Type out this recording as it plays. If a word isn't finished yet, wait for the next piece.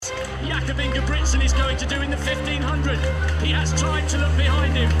back of Ingebrigtsen is going to do in the 1500. He has time to look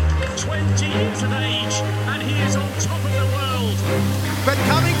behind him. 20 years of age, and he is on top of the world. But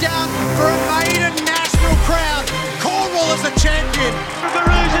coming down for a maiden national crown, Cornwall is the champion.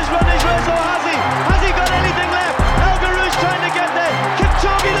 Algarouz has run his race, or has he? Has he got anything left? Algarouz trying to get there.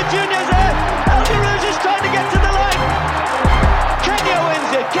 Kipchoge, the junior's there. Algarouz is trying to get to the line. Kenya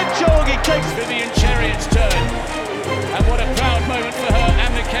wins it. Kipchoge takes Vivian Chariot's turn. And what a proud moment for her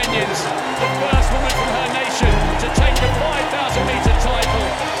and the Kenyans. The first woman from her nation to take the 5,000 metre title.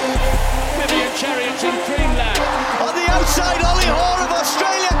 Vivian Chariot's in Dreamland. on the outside. Ollie Hoare of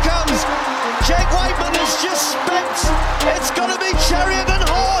Australia comes. Jake Whiteman has just spent. It's going to be Chariot and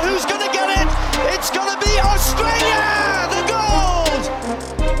Hoare. Who's going to get it? It's going to be Australia. The gold.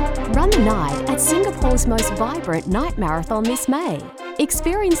 Run the night at Singapore's most vibrant night marathon this May.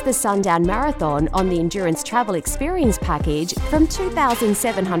 Experience the Sundown Marathon on the Endurance Travel Experience package from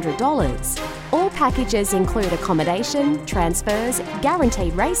 $2,700. All packages include accommodation, transfers,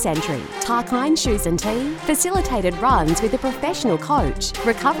 guaranteed race entry, Tarkine shoes and tea, facilitated runs with a professional coach,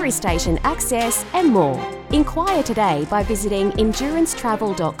 recovery station access, and more. Inquire today by visiting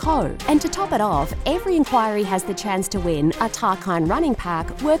endurancetravel.co. And to top it off, every inquiry has the chance to win a Tarkine running pack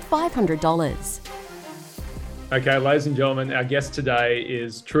worth $500. Okay, ladies and gentlemen, our guest today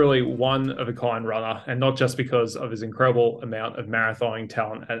is truly one-of-a-kind runner, and not just because of his incredible amount of marathoning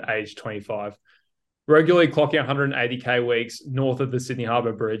talent at age 25. Regularly clocking 180k weeks north of the Sydney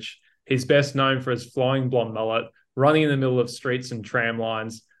Harbour Bridge, he's best known for his flying blonde mullet, running in the middle of streets and tram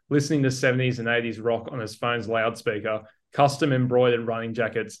lines, listening to 70s and 80s rock on his phone's loudspeaker, custom embroidered running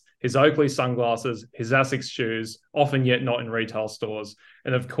jackets, his Oakley sunglasses, his Asics shoes, often yet not in retail stores,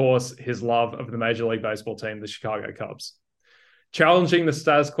 and of course, his love of the Major League Baseball team, the Chicago Cubs. Challenging the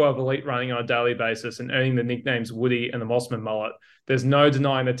status quo of elite running on a daily basis and earning the nicknames Woody and the Mossman mullet, there's no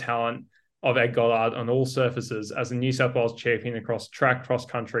denying the talent of Ed Goddard on all surfaces as a New South Wales champion across track, cross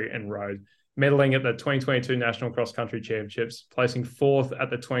country, and road, medaling at the 2022 National Cross Country Championships, placing fourth at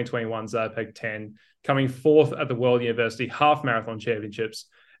the 2021 Zapec 10, coming fourth at the World University Half Marathon Championships,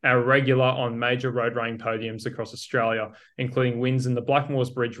 a regular on major road running podiums across Australia, including wins in the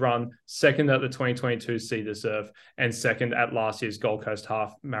Blackmores Bridge Run, second at the 2022 Sea to Surf, and second at last year's Gold Coast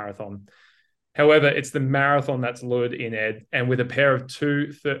Half Marathon. However, it's the marathon that's lured in Ed, and with a pair of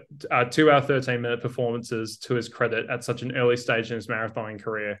 2 hour 13-minute performances to his credit at such an early stage in his marathoning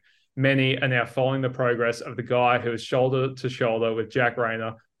career, many are now following the progress of the guy who is shoulder to shoulder with Jack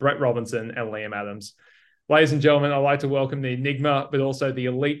Rayner, Brett Robinson, and Liam Adams. Ladies and gentlemen, I'd like to welcome the enigma, but also the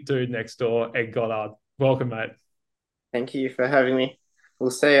elite dude next door, Ed Goddard. Welcome, mate. Thank you for having me.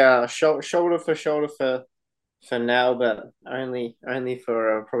 We'll say shoulder for shoulder for now, but only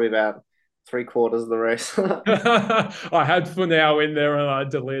for probably about 3/4 of the race. I had for now in there and I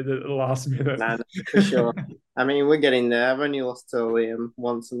deleted it at the last minute. No, for sure. I mean, we're getting there. I've only lost to Liam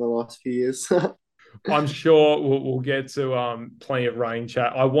once in the last few years. I'm sure we'll get to plenty of running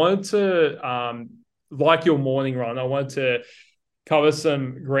chat. I wanted to, like your morning run, I wanted to cover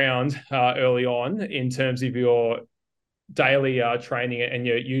some ground early on in terms of your daily training and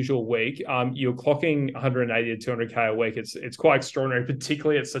your usual week. You're clocking 180 to 200k a week. It's quite extraordinary,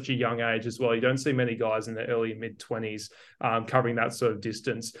 particularly at such a young age as well. You don't see many guys in the early mid-20s covering that sort of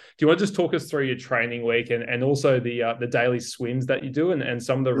distance. Do you want to just talk us through your training week and also the daily swims that you do and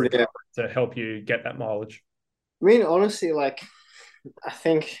some of the recovery to help you get that mileage? I mean, honestly, I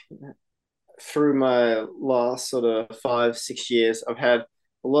think through my last sort of 5-6 years, I've had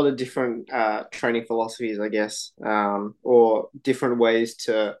a lot of different training philosophies, I guess, or different ways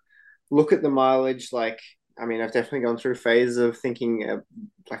to look at the mileage. I mean, I've definitely gone through phases of thinking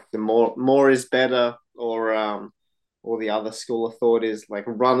the more is better, or the other school of thought is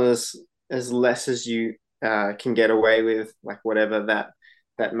run as less as you can get away with, whatever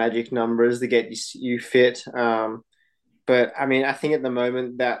that magic number is to get you fit. But I mean, I think at the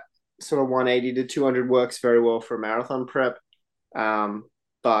moment that sort of 180 to 200 works very well for marathon prep.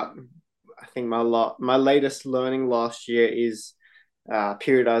 But I think my latest learning last year is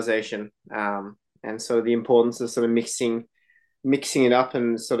periodization, and so the importance of sort of mixing it up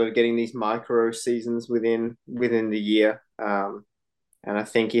and sort of getting these micro seasons within the year. And I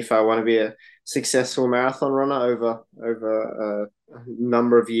think if I want to be a successful marathon runner over a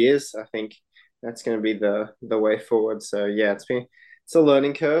number of years, I think that's going to be the way forward. So yeah, it's a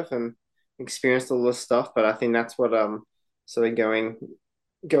learning curve and experienced all this stuff, but I think that's what I'm sort of going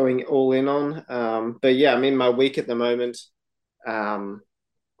all in on. But yeah, I mean, my week at the moment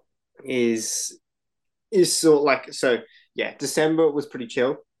is sort of December was pretty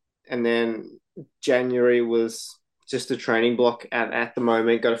chill, and then January was just a training block at the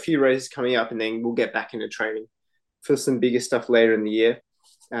moment. Got a few races coming up, and then we'll get back into training for some bigger stuff later in the year.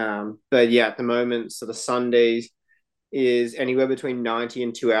 But yeah, at the moment, so the Sundays is anywhere between 90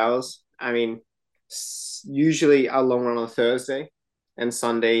 and 2 hours. I mean, usually a long run on a Thursday, and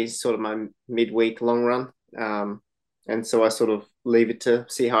Sundays sort of my midweek long run. And so I sort of leave it to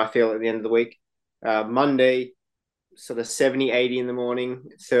see how I feel at the end of the week. Monday, sort of 70, 80 in the morning,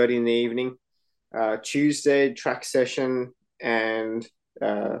 30 in the evening. Tuesday, track session, and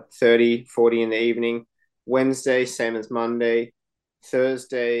 30, 40 in the evening. Wednesday, same as Monday.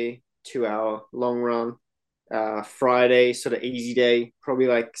 Thursday, 2 hour long run. Friday, sort of easy day, probably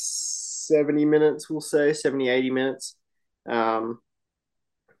like 70 minutes, we'll say, 70, 80 minutes. And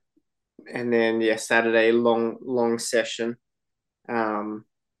then, yeah, Saturday, long session.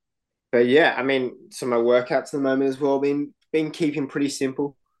 But yeah, I mean, so my workouts at the moment as well, been keeping pretty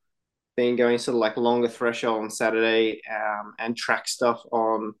simple. Been going sort of like longer threshold on Saturday, and track stuff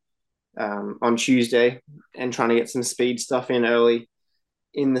on Tuesday, and trying to get some speed stuff in early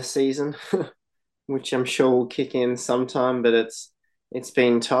in the season, which I'm sure will kick in sometime, but it's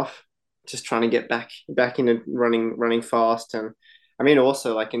been tough just trying to get back into running fast. And I mean,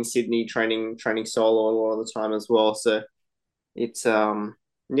 also like in Sydney, training solo a lot of the time as well. So it's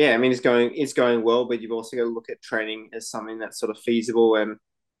yeah, I mean, it's going well, but you've also got to look at training as something that's sort of feasible and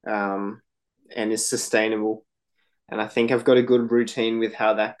is sustainable. And I think I've got a good routine with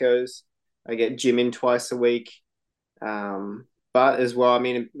how that goes. I get gym in twice a week, but as well, I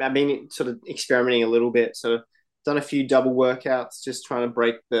mean, I've been sort of experimenting a little bit. So done a few double workouts, just trying to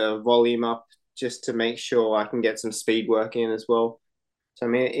break the volume up, just to make sure I can get some speed work in as well. So I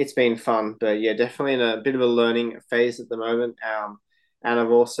mean, it's been fun, but yeah, definitely in a bit of a learning phase at the moment. And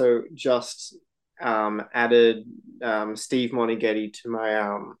I've also just added Steve Moneghetti to my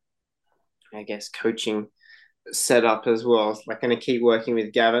I guess coaching setup as well. It's like going to keep working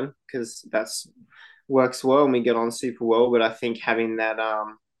with Gavin because that's works well and we get on super well. But I think having that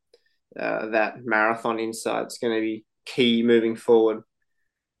that marathon insight is going to be key moving forward.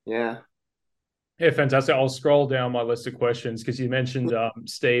 Yeah. Yeah, fantastic. I'll scroll down my list of questions because you mentioned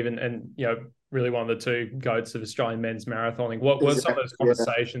Steve and you know, really one of the two goats of Australian men's marathoning. What were some of those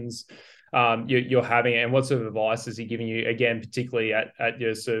conversations you're having, and what sort of advice is he giving you, again, particularly at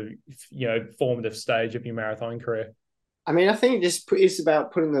your sort of, you know, formative stage of your marathoning career? I mean, I think it's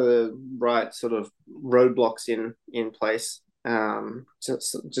about putting the right sort of roadblocks in place.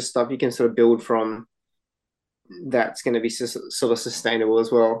 Just stuff you can sort of build from that's going to be sort of sustainable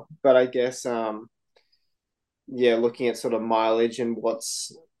as well. But I guess, yeah, looking at sort of mileage and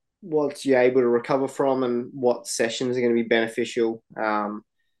what's you're able to recover from and what sessions are going to be beneficial.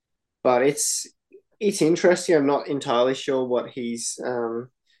 But it's interesting. I'm not entirely sure what he's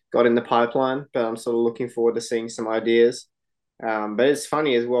got in the pipeline, but I'm sort of looking forward to seeing some ideas. But it's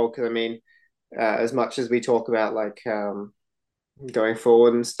funny as well because I mean, as much as we talk about like going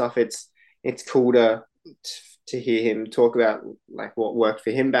forward and stuff, it's cool to hear him talk about like what worked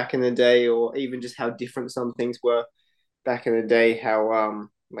for him back in the day, or even just how different some things were back in the day. How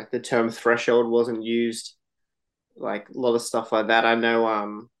like the term threshold wasn't used, like a lot of stuff like that. I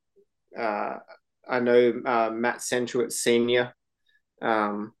know Matt Centrowitz Senior,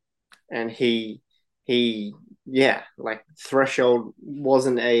 and he yeah, like threshold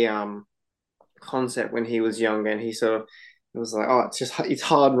wasn't a concept when he was younger, and he sort of it was like, oh, it's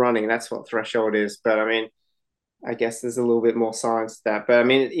hard running. That's what threshold is. But I mean, I guess there's a little bit more science to that. But I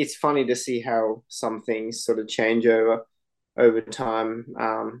mean, it's funny to see how some things sort of change over time.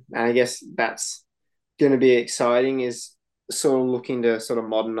 And I guess that's going to be exciting, is sort of looking to sort of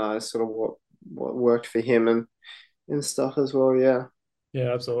modernize sort of what worked for him and stuff as well. Yeah.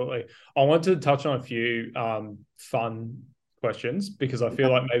 Yeah, absolutely. I want to touch on a few fun questions because I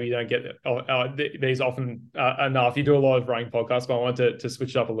feel like maybe you don't get these often enough. You do a lot of running podcasts, but I want to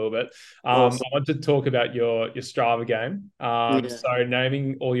switch it up a little bit. Awesome. I want to talk about your Strava game. Yeah. So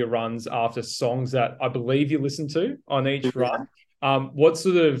naming all your runs after songs that I believe you listen to on each run. What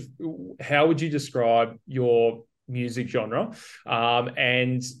sort of, how would you describe your music genre?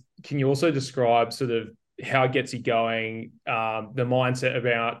 And can you also describe sort of how it gets you going, the mindset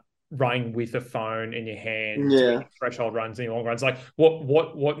about running with a phone in your hand, doing threshold runs and long runs, like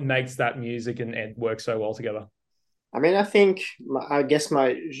what makes that music and work so well together? I mean, I guess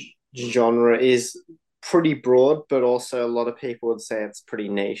my genre is pretty broad, but also a lot of people would say it's pretty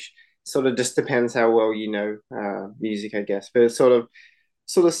niche. Sort of just depends how well you know music, I guess. But it's sort of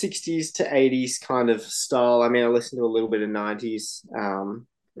 60s to 80s kind of style. I mean, I listen to a little bit of 90s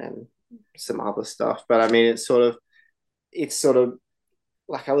and some other stuff, but I mean, it's sort of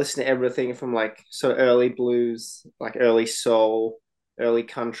like I listen to everything from like sort of early blues, like early soul, early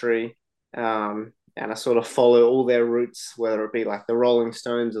country, and I sort of follow all their roots, whether it be like the Rolling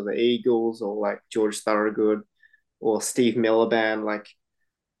Stones or the Eagles or like George Thorogood or Steve Miller Band, like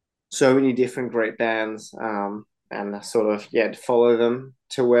so many different great bands, and I sort of follow them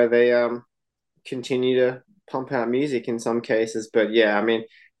to where they continue to pump out music in some cases. But yeah, I mean,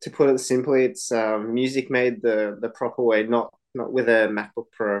 to put it simply, it's music made the proper way, not with a MacBook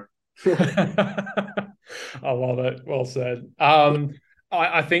Pro. I love it. Well said.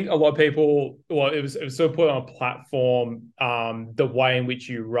 I think a lot of people, well, it was sort of put on a platform, the way in which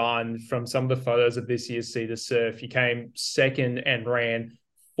you run from some of the photos of this year's Sea to Surf. You came second and ran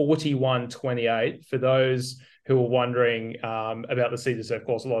 41.28. For those who are wondering about the Sea to Surf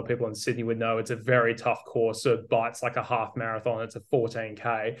course, a lot of people in Sydney would know it's a very tough course. So it's like a half marathon. It's a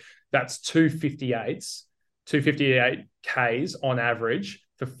 14K. That's 258 Ks on average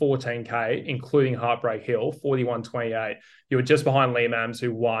for 14K, including Heartbreak Hill, 41.28. You were just behind Liam Adams,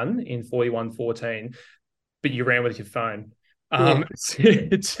 who won in 41.14, but you ran with your phone.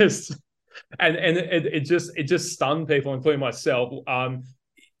 It just it just stunned people, including myself.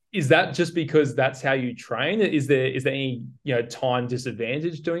 Is that just because that's how you train? Is there any time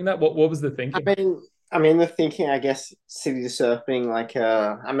disadvantage doing that? What was the thinking? I mean the thinking, I guess, City to Surf being like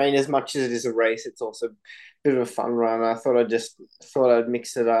I mean, as much as it is a race, it's also a bit of a fun run. I thought I'd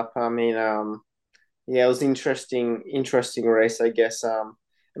mix it up. I mean, yeah, it was an interesting race, I guess. I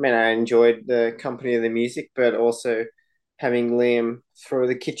mean, I enjoyed the company of the music, but also having Liam throw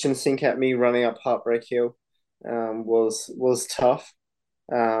the kitchen sink at me running up Heartbreak Hill was tough.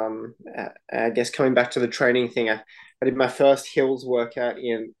 I guess coming back to the training thing, I did my first hills workout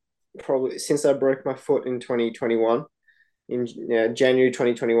in probably since I broke my foot in 2021, in January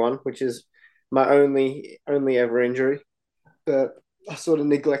 2021, which is my only ever injury. But I sort of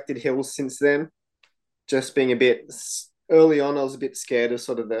neglected hills since then, just being a bit early on. I was a bit scared of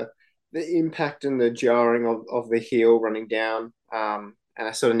sort of the impact and the jarring of the heel running down, and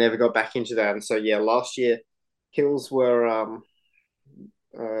I sort of never got back into that. And so yeah, last year hills were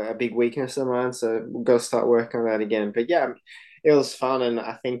a big weakness of mine, so we've got to start working on that again. But yeah, it was fun, and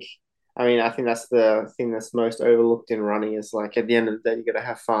I think that's the thing that's most overlooked in running is like at the end of the day, you got to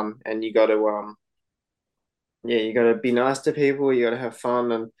have fun, and you got to you got to be nice to people, you got to have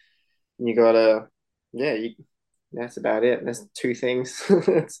fun, and you got to that's about it. That's two things.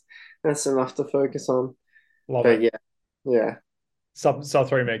 that's enough to focus on. Love but it. Yeah. Sub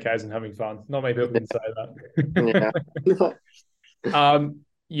 3 minute Ks and having fun. Not many people can say that. Yeah.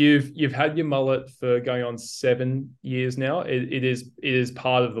 You've had your mullet for going on 7 years now. It is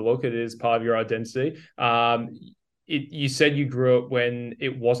part of the look. It is part of your identity. You said you grew up when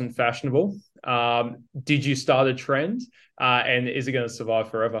it wasn't fashionable. Did you start a trend? And is it going to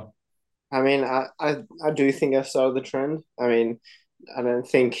survive forever? I mean, I do think I started the trend. I mean, I don't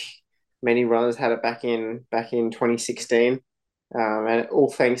think many runners had it back in 2016. And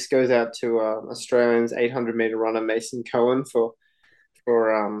all thanks goes out to Australian's 800-meter runner Mason Cohen for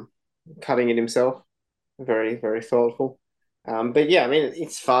cutting it himself. Very, very thoughtful. But yeah, I mean,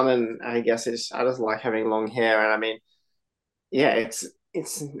 it's fun, and I guess I just like having long hair, and I mean, yeah,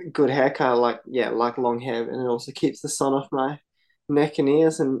 it's a good haircut, like long hair, and it also keeps the sun off my neck and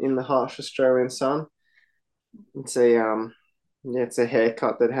ears, and in the harsh Australian sun, it's a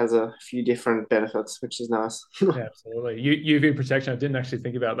haircut that has a few different benefits, which is nice. Yeah, absolutely. UV protection. I didn't actually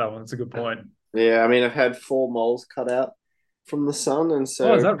think about that one. It's a good point. Yeah, I mean, I've had 4 moles cut out from the sun, and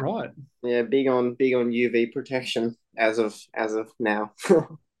so is that right? Yeah, big on UV protection as of now.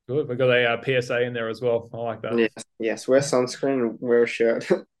 Good. We've got a PSA in there as well. I like that. Yes. Wear sunscreen and wear a shirt.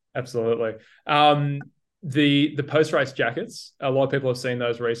 Absolutely. The post-race jackets, a lot of people have seen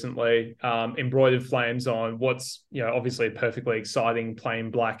those recently, embroidered flames on what's obviously a perfectly exciting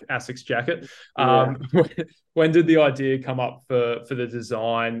plain black Asics jacket. When did the idea come up for the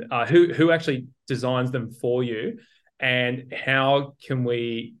design? Who actually designs them for you, and how can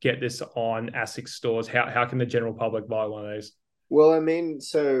we get this on Asics stores? How can the general public buy one of these? Well, I mean,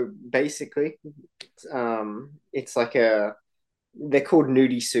 so basically, it's like they're called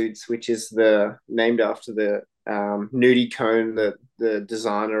nudie suits, which is named after the Nudie Cohn, the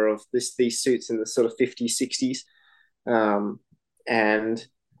designer of these suits in the sort of 50s, 60s, and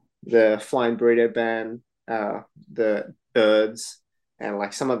the Flying Burrito Band, the Birds, and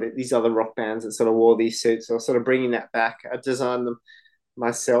like some of these other rock bands that sort of wore these suits. So I was sort of bringing that back. I designed them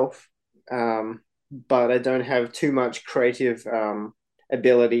myself, but I don't have too much creative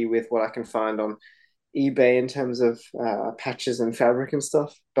ability with what I can find on eBay in terms of patches and fabric and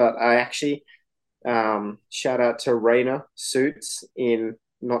stuff. But I actually Shout out to Rayner Suits in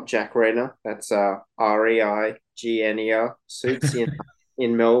not Jack Rayner. That's Reigner Suits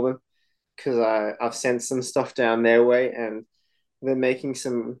in Melbourne, because I've sent some stuff down their way and they're making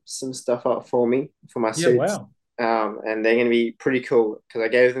some stuff up for me for my Yeah, suits. wow. And they're going to be pretty cool because I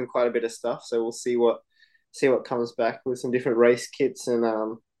gave them quite a bit of stuff. So we'll see what comes back with some different race kits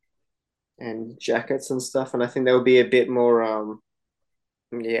and jackets and stuff. And I think they'll be a bit more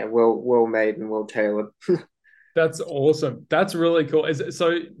well made and well tailored. That's awesome. That's really cool.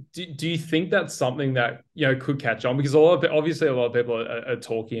 Do you think that's something that, could catch on? Because obviously a lot of people are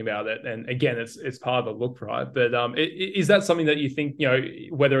talking about it, and again, it's part of the look, right? But is that something that you think,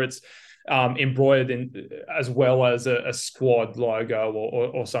 whether it's embroidered in as well as a squad logo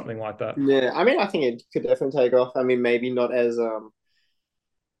or something like that? Yeah, I mean, I think it could definitely take off. I mean, maybe not as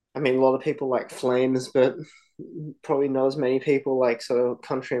I mean, a lot of people like Flames, but probably not as many people like sort of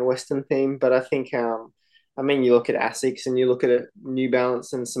country and western theme. But I think I mean, you look at Asics and you look at New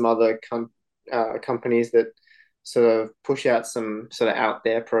Balance and some other companies that sort of push out some sort of out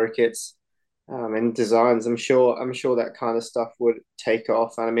there pro kits and designs. I'm sure that kind of stuff would take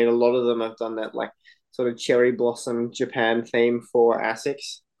off. And I mean, a lot of them have done that, like sort of cherry blossom Japan theme for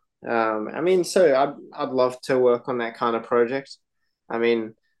Asics. I mean, so I'd love to work on that kind of project. I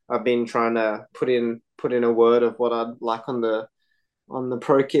mean, I've been trying to put in a word of what I'd like on the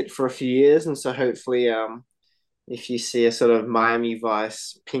pro kit for a few years, and so hopefully, if you see a sort of Miami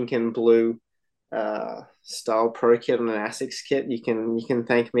Vice pink and blue style pro kit on an Asics kit, you can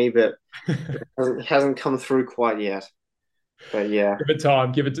thank me, but it hasn't come through quite yet. But yeah, Give it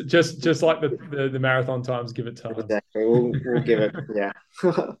time. Give it just like the marathon times. Give it time. exactly. We'll give it. Yeah.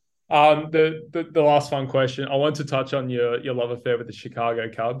 The last fun question. I want to touch on your love affair with the Chicago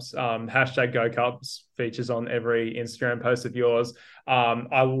Cubs. Hashtag Go Cubs features on every Instagram post of yours.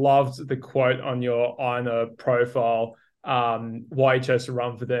 I loved the quote on your Ina profile. Why you chose to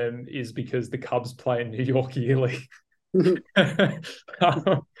run for them is because the Cubs play in New York yearly. In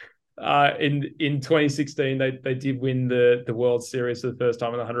 2016, they did win the World Series for the first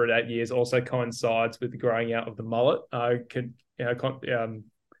time in 108 years. Also coincides with the growing out of the mullet.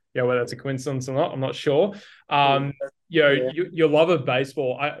 Whether that's a coincidence or not, I'm not sure. Your love of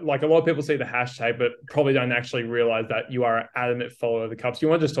baseball, like a lot of people see the hashtag, but probably don't actually realize that you are an adamant follower of the Cubs. Do you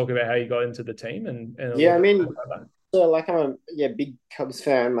want to just talk about how you got into the team? Yeah, I mean, so like I'm a big Cubs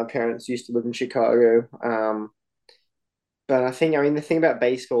fan. My parents used to live in Chicago. But I mean, the thing about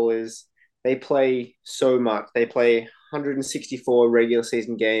baseball is they play so much. They play 164 regular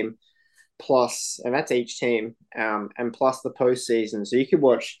season game plus, and that's each team, and plus the postseason. So you could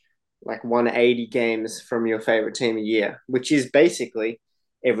watch like 180 games from your favorite team a year, which is basically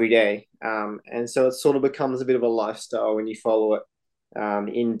every day. And so it sort of becomes a bit of a lifestyle when you follow it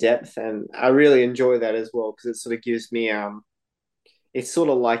in depth. And I really enjoy that as well because it sort of gives me it's sort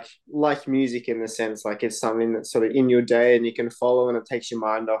of like music in the sense, like it's something that's sort of in your day and you can follow, and it takes your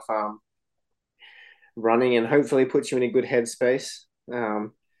mind off running and hopefully puts you in a good headspace.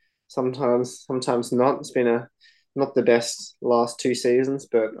 Sometimes not. It's been not the best last 2 seasons,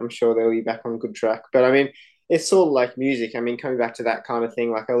 but I'm sure they'll be back on good track. But I mean, it's sort of like music. I mean, coming back to that kind of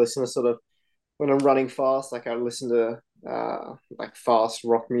thing, like I listen to sort of when I'm running fast, like I listen to like fast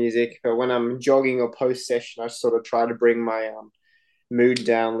rock music. But when I'm jogging or post session, I sort of try to bring my mood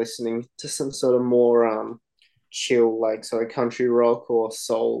down, listening to some sort of more chill, like sort of country rock or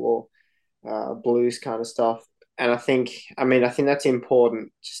soul or blues kind of stuff. And I think that's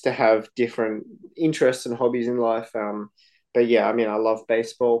important just to have different interests and hobbies in life. But yeah, I mean, I love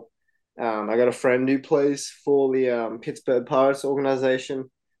baseball. I got a friend who plays for the Pittsburgh Pirates organization,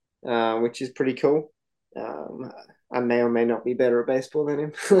 which is pretty cool. I may or may not be better at baseball than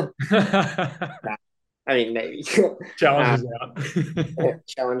him. I mean, maybe. Challenges out.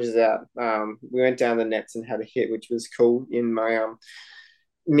 Challenges out. We went down the nets and had a hit, which was cool in my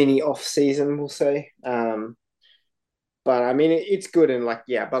mini off season, we'll say. But I mean, it's good and like,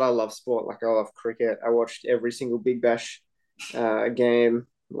 yeah, but I love sport. Like I love cricket. I watched every single Big Bash game.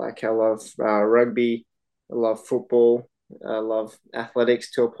 Like I love rugby. I love football. I love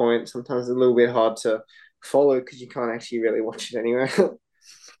athletics to a point. Sometimes it's a little bit hard to follow because you can't actually really watch it anywhere.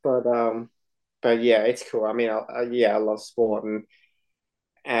 But yeah, it's cool. I mean, I love sport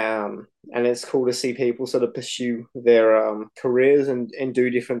and it's cool to see people sort of pursue their careers and do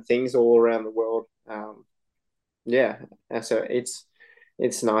different things all around the world. Yeah, and so it's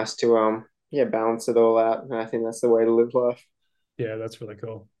nice to balance it all out, and I think that's the way to live life. Yeah, that's really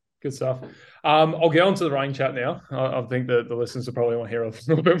cool. Good stuff. I'll get on to the running chat now. I think that the listeners will probably want to hear a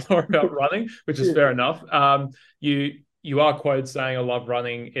little bit more about running, which is fair enough. You are quoted saying, "I love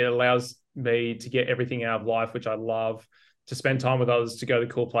running. It allows me to get everything out of life, which I love, to spend time with others, to go to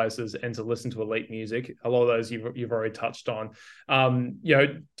cool places, and to listen to elite music. A lot of those you've already touched on. Do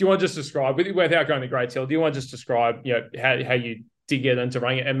you want to just describe, without going to great deal, do you want to just describe, how you did get into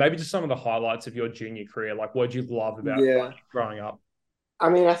running, and maybe just some of the highlights of your junior career? Like, what did you love about running growing up? I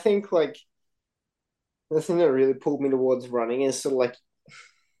mean, I think like the thing that really pulled me towards running is sort of like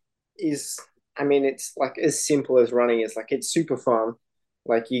it's like as simple as running is. Like, it's super fun.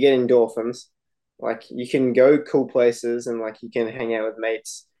 Like, you get endorphins. Like, you can go cool places and like you can hang out with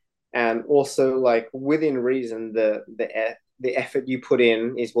mates, and also like within reason, the effort you put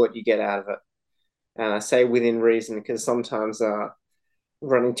in is what you get out of it. And I say within reason because sometimes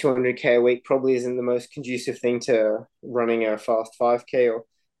running 200K a week probably isn't the most conducive thing to running a fast 5K, or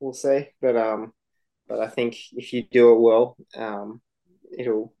we'll say. But I think if you do it well,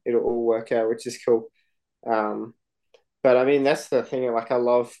 it'll all work out, which is cool. But I mean, that's the thing. Like, I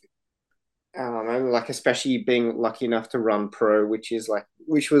love, and like especially being lucky enough to run pro, which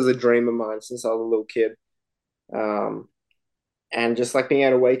was a dream of mine since I was a little kid. And just like being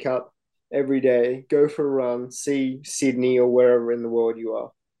able to wake up every day, go for a run, see Sydney or wherever in the world you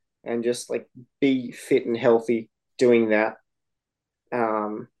are, and just like be fit and healthy doing that.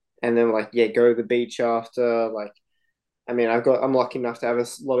 And then like, go to the beach after. Like, I mean, I'm lucky enough to have a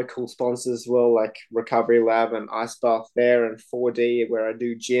lot of cool sponsors as well, like Recovery Lab and Ice Bath there, and 4D where I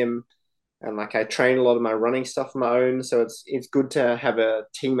do gym, and like I train a lot of my running stuff on my own. So it's good to have a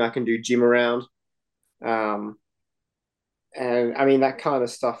team I can do gym around. And I mean, that kind of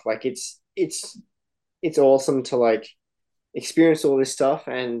stuff, like it's awesome to like experience all this stuff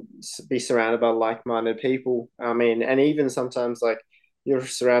and be surrounded by like-minded people. I mean, and even sometimes like you're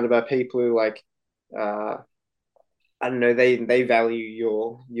surrounded by people who like, I don't know, they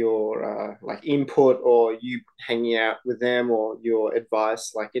value your like input, or you hanging out with them, or your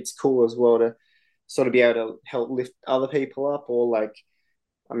advice. Like, it's cool as well to sort of be able to help lift other people up, or like,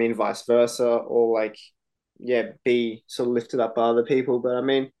 I mean, vice versa, or like, be sort of lifted up by other people. But I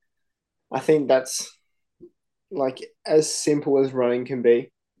mean, I think that's like as simple as running can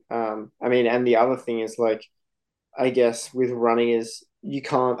be. I mean, and the other thing is like, I guess with running is you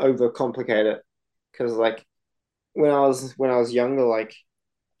can't overcomplicate it, because like when I was younger, like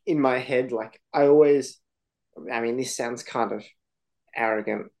in my head, like I mean, this sounds kind of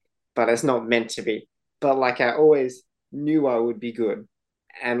arrogant, but it's not meant to be. But like, I always knew I would be good.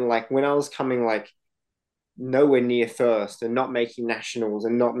 And like when I was coming like nowhere near first, and not making nationals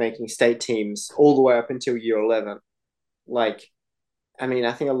and not making state teams all the way up until year 11, like, I mean,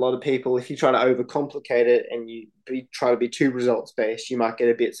 I think a lot of people, if you try to overcomplicate it and try to be too results based, you might get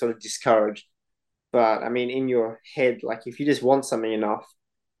a bit sort of discouraged. But I mean, in your head, like if you just want something enough,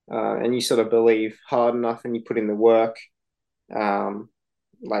 and you sort of believe hard enough and you put in the work,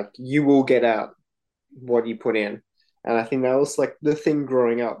 like you will get out what you put in. And I think that was like the thing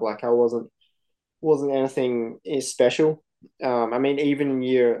growing up. Like, I wasn't anything special. I mean, even in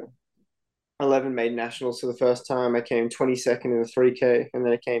year 11, made nationals for the first time. I came 22nd in the 3K, and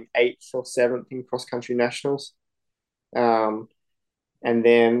then I came 8th or 7th in cross country nationals. And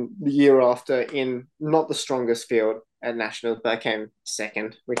then the year after, in not the strongest field at nationals, but I came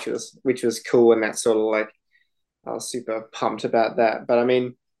second, which was cool. And that's sort of like, I was super pumped about that. But I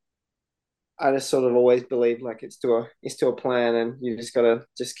mean, I just sort of always believed like it's to a plan, and you just gotta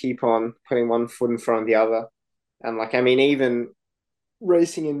just keep on putting one foot in front of the other. And like, I mean, even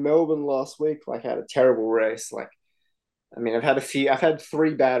racing in Melbourne last week, like I had a terrible race. Like, I mean, I've had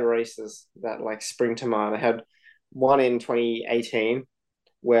 3 bad races that like spring to mind. I had one in 2018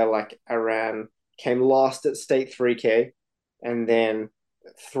 where like came last at state 3K, and then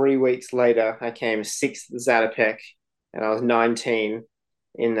 3 weeks later I came 6th at Zatopek, and I was 19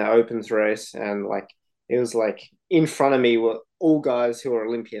 in the opens race. And like, it was like in front of me were all guys who are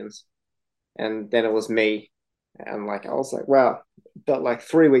Olympians, and then it was me. And like, I was like, wow. But like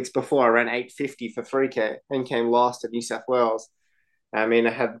 3 weeks before, I ran 8:50 for 3K and came last at New South Wales. I mean,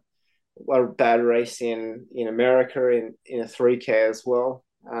 I had a bad race in America in a 3K as well.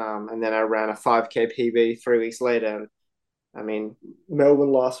 And then I ran a 5K PB 3 weeks later. And I mean,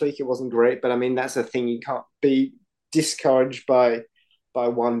 Melbourne last week, it wasn't great, but I mean, that's the thing. You can't be discouraged by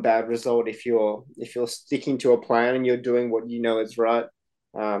one bad result if you're sticking to a plan and you're doing what you know is right,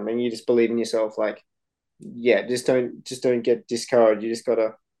 and you just believe in yourself. Like, just don't get discouraged. You just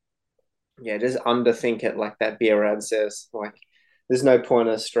gotta just underthink it, like that Beerad says. Like, there's no point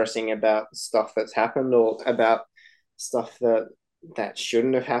of stressing about stuff that's happened, or about stuff that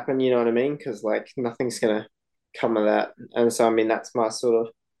shouldn't have happened. You know what I mean? Because like, nothing's gonna come of that. And so I mean, that's my sort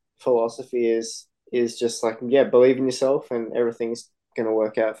of philosophy is just like, believe in yourself, and everything's going to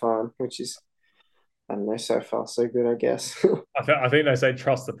work out fine, which is, I don't know, so far so good, I guess. I think they say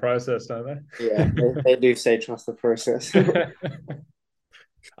trust the process, don't Yeah, they do say trust the process. they?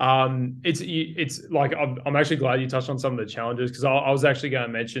 It's like I'm actually glad you touched on some of the challenges, because I was actually going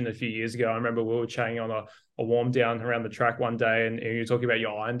to mention a few years ago. I remember we were chatting on a warm down around the track one day, and you're talking about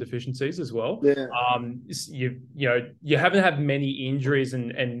your iron deficiencies as well. Yeah. You haven't had many injuries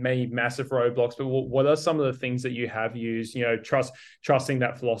and many massive roadblocks, but what are some of the things that you have used? Trusting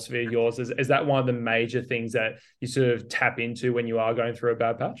that philosophy of yours, is that one of the major things that you sort of tap into when you are going through a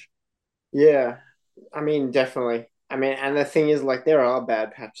bad patch? Yeah, I mean, definitely. I mean, and the thing is, like, there are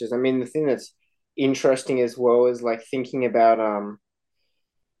bad patches. I mean, the thing that's interesting as well is like thinking about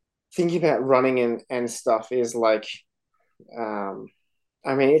running and stuff is like um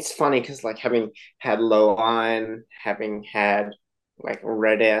I mean, it's funny because like having had low iron, having had like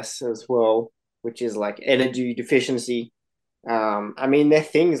red S as well, which is like energy deficiency. I mean, they're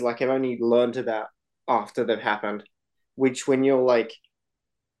things like I've only learned about after they've happened, which when you're like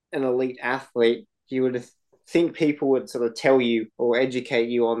an elite athlete, you would think people would sort of tell you or educate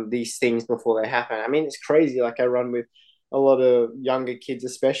you on these things before they happen. I mean, it's crazy. Like I run with a lot of younger kids,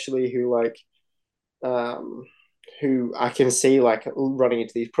 especially um, who I can see like running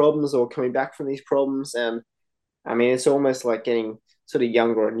into these problems or coming back from these problems. And I mean, it's almost like getting sort of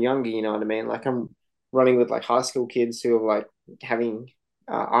younger and younger. You know what I mean? Like I'm running with like high school kids who are like having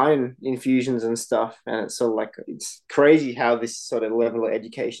iron infusions and stuff, and it's sort of like it's crazy how this sort of level of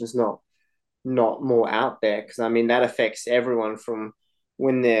education is not more out there, because I mean that affects everyone from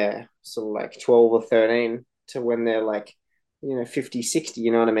when they're sort of like 12 or 13 to when they're like 50, 60.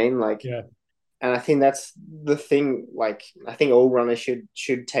 You know what I mean? Like, Yeah. and I think that's the thing. Like, I think all runners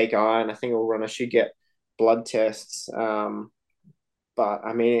should take iron. I think all runners should get blood tests. But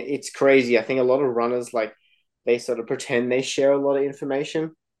I mean, it's crazy. I think a lot of runners like they sort of pretend they share a lot of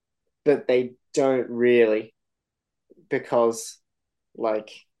information, but they don't really, because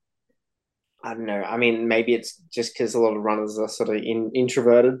like I don't know. I mean, maybe it's just because a lot of runners are sort of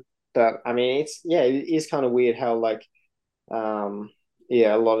introverted, but I mean, it is kind of weird how like um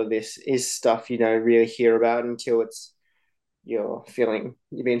yeah, a lot of this is stuff you don't really hear about until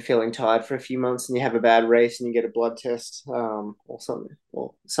you've been feeling tired for a few months and you have a bad race and you get a blood test or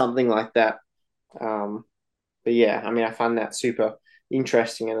something like that. Um, but yeah, I mean, I find that super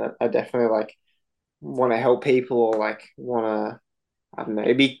interesting, and I definitely like want to help people or like want to. I don't know.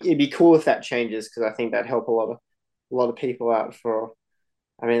 It'd be cool if that changes, because I think that'd help a lot of people out for.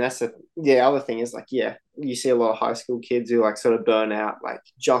 I mean, that's the other thing is like, yeah, you see a lot of high school kids who like sort of burn out like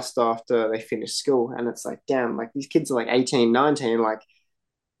just after they finish school. And it's like, damn, like these kids are like 18, 19, like,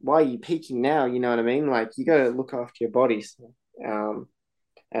 why are you peaking now? You know what I mean? Like, you got to look after your bodies. Um,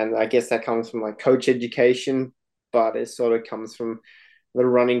 and I guess that comes from like coach education, but it sort of comes from the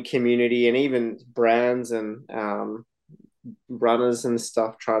running community and even brands and runners and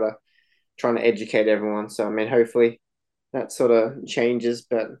stuff trying to educate everyone. So I mean, hopefully that sort of changes,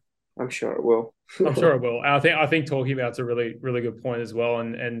 but I'm sure it will. I'm sure it will. And I think talking about it's a really, really good point as well,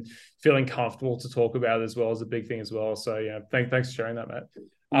 and feeling comfortable to talk about it as well is a big thing as well. So yeah, thanks for sharing that, Matt.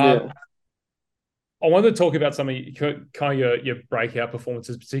 Yeah. I wanted to talk about some of kind of your breakout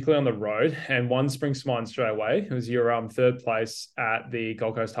performances, particularly on the road, and one springs to mind straight away. It was your third place at the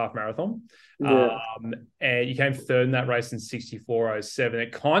Gold Coast Half Marathon. Yeah. And you came third in that race in 64:07.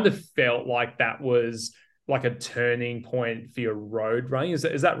 It kind of felt like that was like a turning point for your road running. Is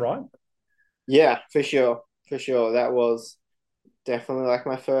that right? Yeah, for sure. For sure. That was definitely like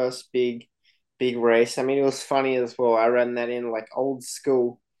my first big race. I mean, it was funny as well. I ran that in like old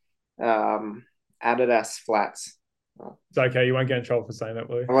school um Adidas flats. It's okay. You won't get in trouble for saying that,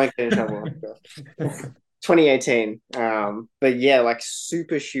 will you? I won't get in trouble. 2018. But yeah, like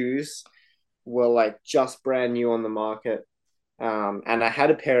super shoes were like just brand new on the market. And I had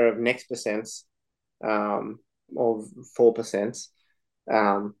a pair of Next Percents, or 4%.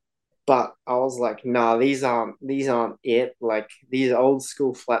 But I was like, nah, these aren't it. Like these old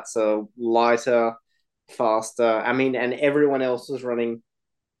school flats are lighter, faster. I mean, and everyone else was running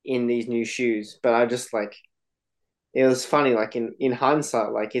in these new shoes, but I just like it was funny. Like in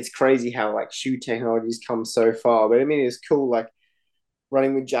hindsight, like it's crazy how like shoe technology's come so far. But I mean, it's cool. Like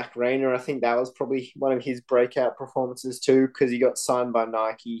running with Jack Rayner, I think that was probably one of his breakout performances too, because he got signed by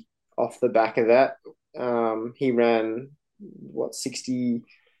Nike off the back of that. He ran what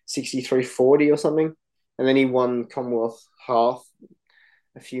 63:40 or something, and then he won Commonwealth half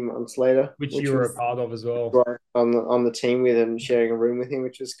a few months later, Which which you were was a part of as well. right on the team with and sharing a room with him,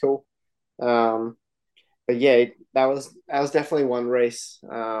 which was cool. But yeah, that was definitely one race.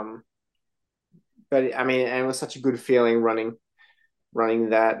 But I mean, and it was such a good feeling running running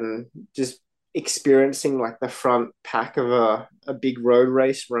that and just experiencing like the front pack of a big road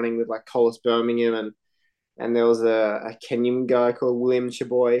race running with like Collis Birmingham and there was a Kenyan guy called William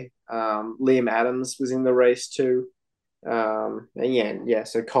Chaboy. Liam Adams was in the race too. And yeah.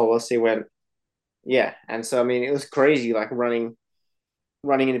 So Collis, he went, yeah. And so, I mean, it was crazy, like running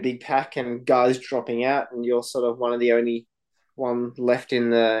in a big pack and guys dropping out, and you're sort of one of the only one left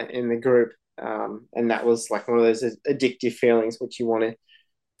in the group. And that was like one of those addictive feelings which you want to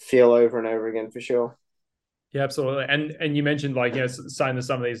feel over and over again for sure. Yeah, absolutely. And you mentioned like, saying to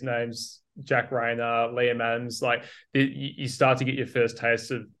some of these names, Jack Rayner, Liam Adams, like you start to get your first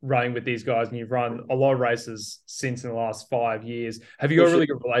taste of running with these guys, and you've run a lot of races since in the last 5 years. Have you got a really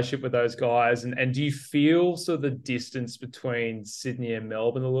good relationship with those guys? And do you feel sort of the distance between Sydney and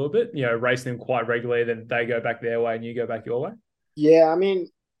Melbourne a little bit, racing them quite regularly, then they go back their way and you go back your way? Yeah, I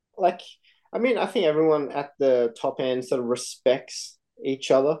think everyone at the top end sort of respects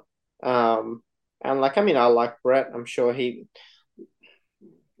each other. I like Brett. I'm sure he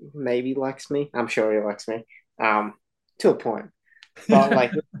maybe likes me. I'm sure he likes me. To a point. But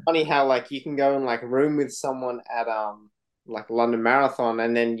like it's funny how like you can go and like room with someone at like London Marathon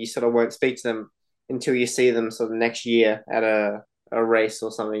and then you sort of won't speak to them until you see them sort of next year at a race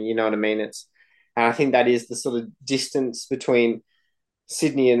or something. You know what I mean? And I think that is the sort of distance between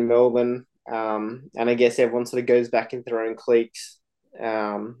Sydney and Melbourne. And I guess everyone sort of goes back into their own cliques.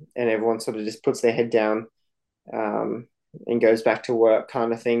 And everyone sort of just puts their head down and goes back to work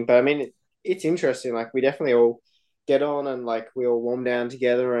kind of thing. But I mean, it's interesting. Like we definitely all get on and like we all warm down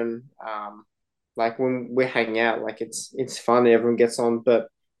together and like when we're hanging out, like it's fun. Everyone gets on, but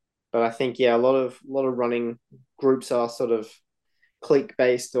I think a lot of running groups are sort of clique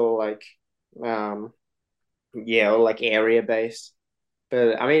based or like or like area based.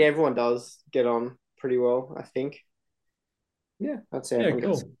 But I mean, everyone does get on pretty well, I think. Yeah, that's it.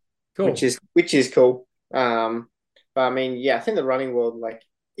 Yeah, cool. Which is cool. But I mean, I think the running world like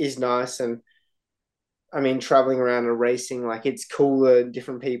is nice, and I mean, traveling around and racing, like it's cool. The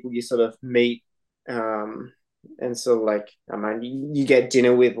different people you sort of meet, and so like I mean, you get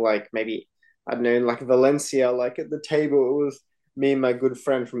dinner with like maybe I don't know, like Valencia, like at the table it was me and my good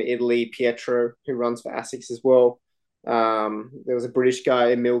friend from Italy, Pietro, who runs for ASICS as well. There was a British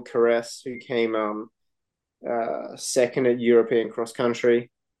guy, Emil Caress, who came second at European cross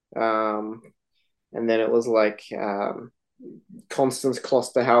country. And then it was like Constance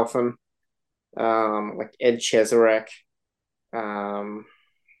Klosterhalfen, like Ed Cheserek. Some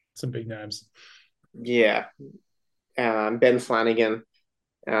big names. Yeah. Ben Flanagan,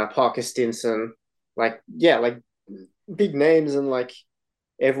 Parker Stinson. Like big names, and like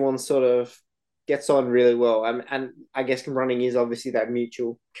everyone sort of gets on really well. And I guess running is obviously that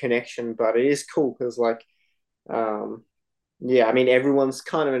mutual connection, but it is cool because like I mean, everyone's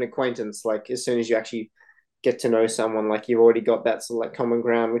kind of an acquaintance. Like as soon as you actually get to know someone, like you've already got that sort of like common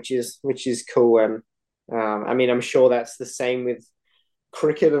ground, which is cool. And I mean, I'm sure that's the same with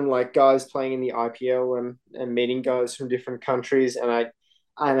cricket and like guys playing in the IPL and meeting guys from different countries. And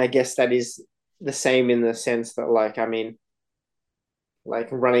I guess that is the same in the sense that like I mean, like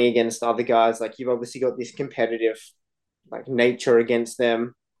running against other guys, like you've obviously got this competitive like nature against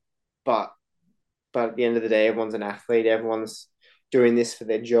them, but at the end of the day, everyone's an athlete. Everyone's doing this for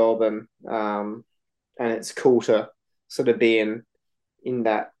their job, and it's cool to sort of be in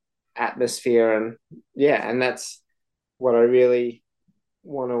that atmosphere, and that's what I really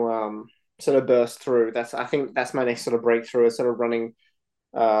want to sort of burst through. I think that's my next sort of breakthrough is sort of running,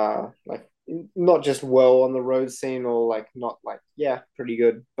 like not just well on the road scene or like not like pretty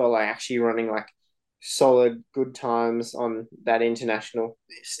good, but like actually running like solid good times on that international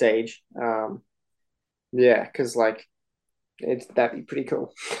stage. Because like that'd be pretty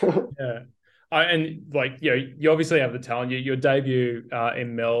cool. Yeah. And like, you obviously have the talent. Your debut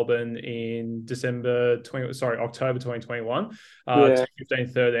in Melbourne in October 2021,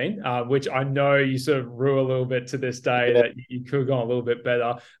 15-13, which I know you sort of rue a little bit to this day that you could have gone a little bit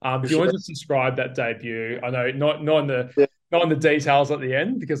better. Do you want to just describe that debut? I know not in the details at the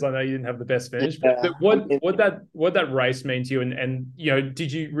end because I know you didn't have the best finish, but what that race mean to you? And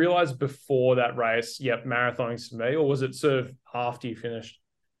did you realize before that race, marathoning's for me, or was it sort of after you finished?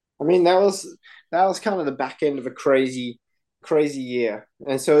 I mean, that was kind of the back end of a crazy year,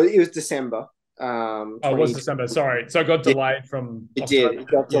 and so it was December. It was December. Sorry, so it got delayed from. It October. Did. It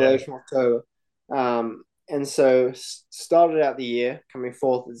got delayed from October, and so started out the year coming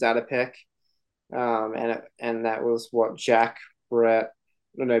fourth at Zatopek, and that was what Brett,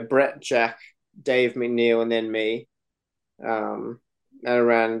 Jack, Dave McNeil, and then me, at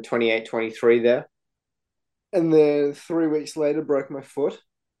around 28, 23 there. And then 3 weeks later, broke my foot.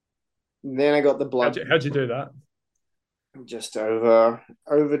 Then I got the blood. How'd you do that? Just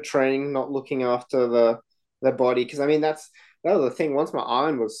overtraining, not looking after the body. Because I mean, that was the thing. Once my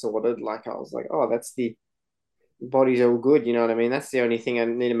iron was sorted, like I was like, oh, that's the body's all good. You know what I mean? That's the only thing I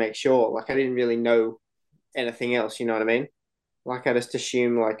need to make sure. Like I didn't really know anything else. You know what I mean? Like I just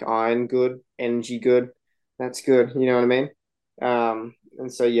assumed like iron good, energy good. That's good. You know what I mean?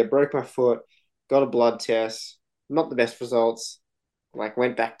 And so yeah, broke my foot, got a blood test, not the best results. Like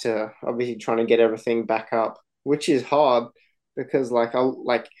went back to obviously trying to get everything back up, which is hard because like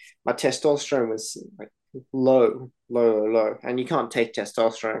my testosterone was like low, and you can't take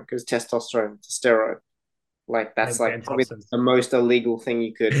testosterone because testosterone is a steroid. Like that's like probably the most illegal thing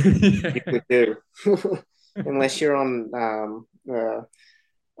you could you could do, unless you're on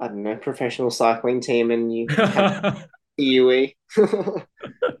I don't know, professional cycling team and you have EUE.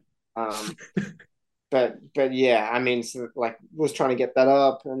 But yeah, I mean, so, like was trying to get that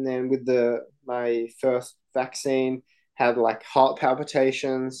up, and then with my first vaccine had like heart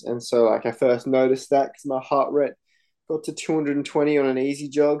palpitations, and so like I first noticed that because my heart rate got to 220 on an easy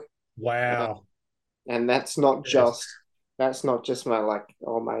jog. Wow. And that's not just my like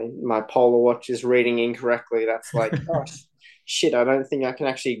my polar watch is reading incorrectly. That's like oh shit, I don't think I can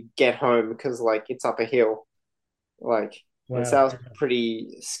actually get home because like it's up a hill. Like and so that was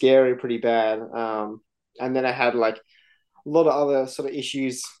pretty scary, pretty bad. And then I had like a lot of other sort of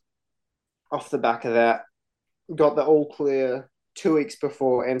issues off the back of that. Got the all clear 2 weeks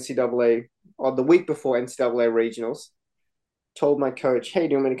before NCAA, or the week before NCAA regionals. Told my coach, hey,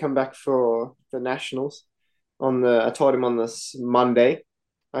 do you want me to come back for the nationals? I told him on this Monday.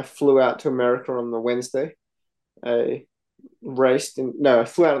 I flew out to America on the Wednesday. I flew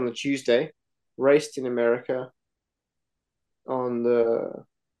out on the Tuesday, raced in America I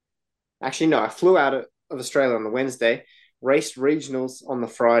flew out of Australia on the Wednesday, raced regionals on the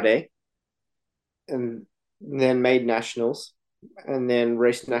Friday, and then made nationals, and then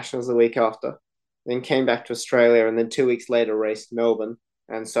raced nationals the week after. Then came back to Australia, and then 2 weeks later raced Melbourne.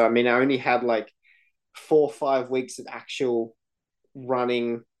 And so, I mean, I only had like 4 or 5 weeks of actual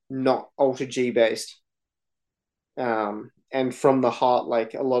running, not Ultra G based. And from the heart,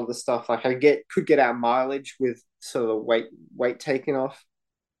 like a lot of the stuff, like I could get out mileage with sort of weight taken off,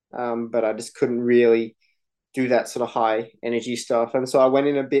 but I just couldn't really do that sort of high energy stuff. And so I went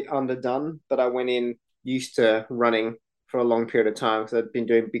in a bit underdone, but I went in used to running for a long period of time because I'd been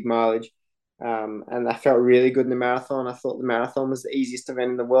doing big mileage. And I felt really good in the marathon. I thought the marathon was the easiest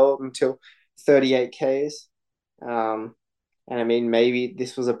event in the world until 38 Ks. And I mean, maybe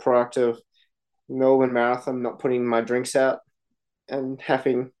this was a product of Melbourne Marathon not putting my drinks out and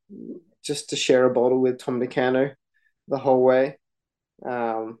having just to share a bottle with Tom Decano the whole way.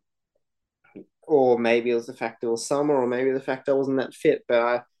 Or maybe it was the fact it was summer, or maybe the fact I wasn't that fit. But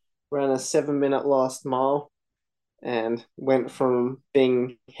I ran a 7-minute last mile and went from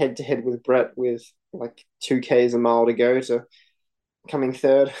being head to head with Brett with like 2Ks a mile to go to coming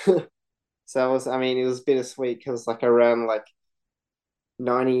third. So it was bittersweet because like I ran like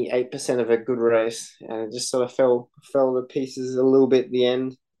 98% of a good race, and it just sort of fell to pieces a little bit at the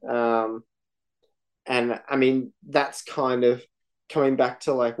end. And I mean, that's kind of coming back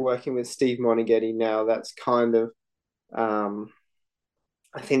to like working with Steve Moneghetti now. That's kind of,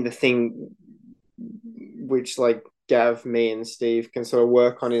 I think the thing which like Gav, me, and Steve can sort of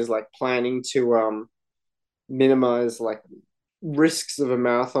work on is like planning to minimize like risks of a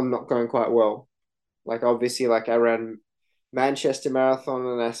marathon not going quite well. Like obviously, like I ran Manchester Marathon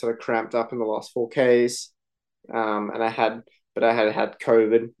and I sort of cramped up in the last 4Ks. And I had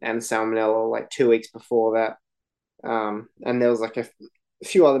COVID and salmonella like 2 weeks before that. And there was like a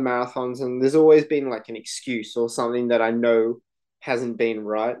few other marathons, and there's always been like an excuse or something that I know hasn't been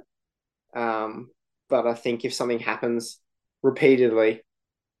right. But I think if something happens repeatedly,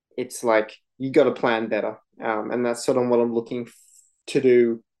 it's like you got to plan better. And that's sort of what I'm looking to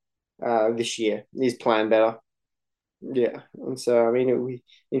do this year is plan better. Yeah. And so, I mean, it'll be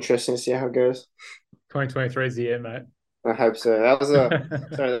interesting to see how it goes. 2023 is the year, mate. I hope so. That was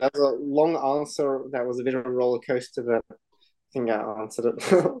a long answer. That was a bit of a roller coaster, but I think I answered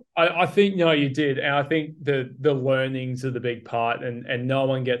it. I think you did, and I think the learnings are the big part, and no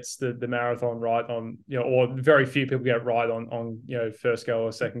one gets the marathon right on or very few people get right on first go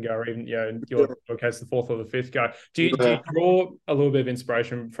or second go, or even in your case the fourth or the fifth go. Do you draw a little bit of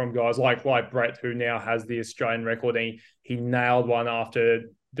inspiration from guys like Brett, who now has the Australian record, and he nailed one after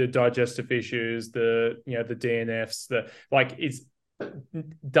the digestive issues, the DNFs,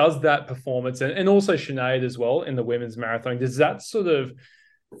 does that performance and also Sinead as well in the women's marathon, does that sort of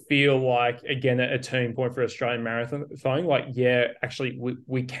feel like, again, a turning point for Australian marathoning? Like, yeah, actually,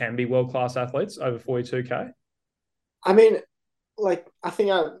 we can be world-class athletes over 42K? I mean, like, I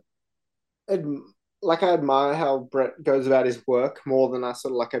think I admire how Brett goes about his work more than I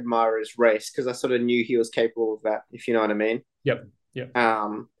sort of like admire his race, because I sort of knew he was capable of that, if you know what I mean. Yep. Yep.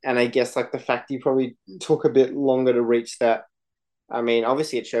 And I guess like the fact he probably took a bit longer to reach that. I mean,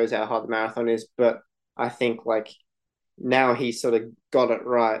 obviously it shows how hard the marathon is, but I think like now he sort of got it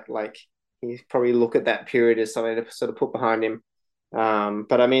right. Like he probably look at that period as something to sort of put behind him.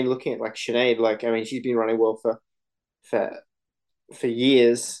 But I mean, looking at like Sinead, like I mean, she's been running well for for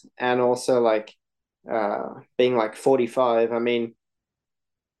years, and also like being like 45. I mean,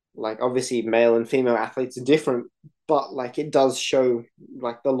 like obviously male and female athletes are different, but like it does show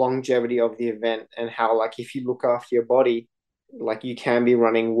like the longevity of the event and how like if you look after your body, like you can be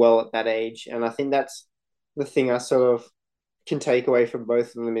running well at that age. And I think that's the thing I sort of can take away from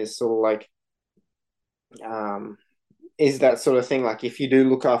both of them, is sort of like is that sort of thing. Like if you do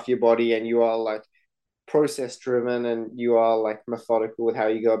look after your body and you are like process driven and you are like methodical with how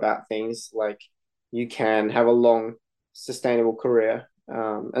you go about things, like you can have a long sustainable career.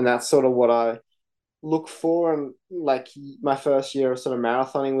 And that's sort of what I look for. And like my first year of sort of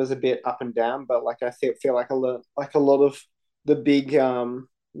marathoning was a bit up and down, but like feel like I learned like a lot of the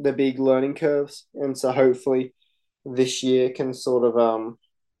big learning curves, and so hopefully this year can sort of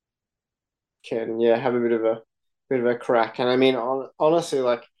can have a bit of a crack. And I mean honestly,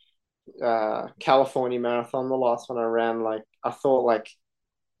 like California Marathon, the last one I ran, like I thought like,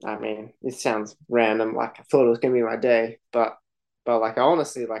 I mean, it sounds random, like I thought it was gonna be my day, but like I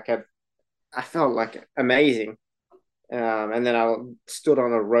honestly like I felt like amazing. And then I stood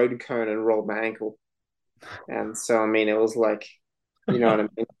on a road cone and rolled my ankle. And so I mean it was like, you know what I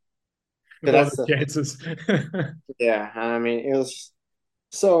mean? But What are that's the chances? yeah, I mean it was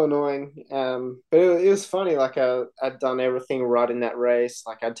so annoying. But it was funny. Like I'd done everything right in that race.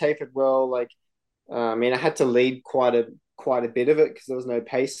 Like I tapered well. Like I mean, I had to lead quite a bit of it because there was no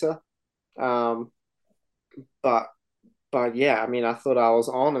pacer. Um, but yeah, I mean, I thought I was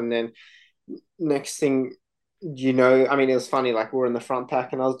on, and then next thing you know, I mean, it was funny. Like we're in the front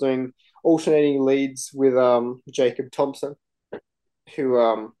pack, and I was doing alternating leads with Jacob Thompson,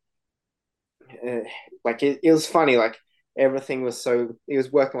 who like it was funny. Like everything was so, it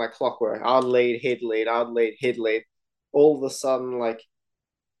was working like clockwork. I'd lead, he'd lead, I'd lead, he'd lead. All of a sudden, like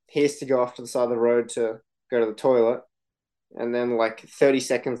he has to go off to the side of the road to go to the toilet, and then like 30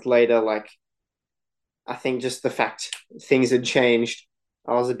 seconds later, like I think just the fact things had changed,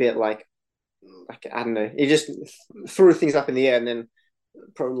 I was a bit like I don't know, it just threw things up in the air, and then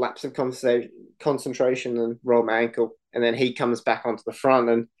probably lapse of concentration and rolled my ankle, and then he comes back onto the front,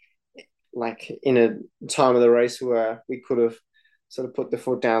 and like in a time of the race where we could have sort of put the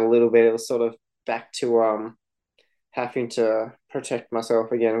foot down a little bit, it was sort of back to having to protect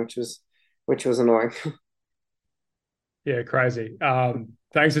myself again, which was annoying. Yeah, crazy.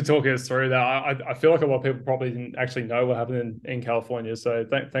 Thanks for talking us through that. I feel like a lot of people probably didn't actually know what happened in California. So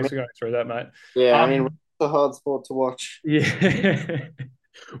thanks for going through that, mate. Yeah, I mean, it's a hard sport to watch. Yeah.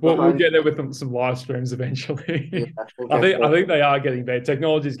 We'll get there with some live streams eventually. Yeah, I think they are getting better.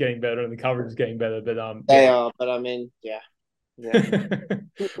 Technology is getting better and the coverage is getting better. But they are. But I mean, yeah.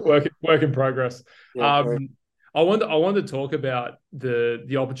 work in progress. Yeah, I want to talk about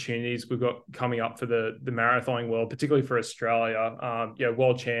the opportunities we've got coming up for the marathoning world, particularly for Australia.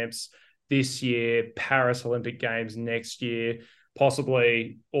 World champs this year, Paris Olympic Games next year,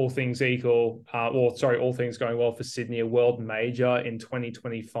 possibly all things equal, all things going well for Sydney, a world major in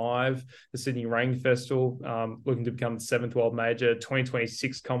 2025, the Sydney Rank Festival, looking to become the 7th world major,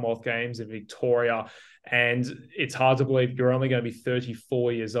 2026 Commonwealth Games in Victoria. And it's hard to believe you're only going to be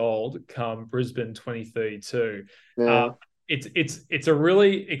 34 years old come Brisbane 2032. Yeah. It's a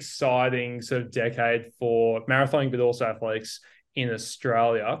really exciting sort of decade for marathoning, but also athletics in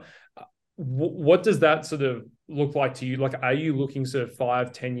Australia. What does that sort of look like to you? Like, are you looking sort of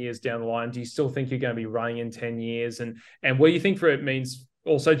 5-10 years down the line? Do you still think you're going to be running in 10 years? And what do you think for it means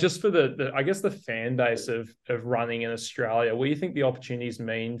also just for the I guess the fan base of running in Australia? What do you think the opportunities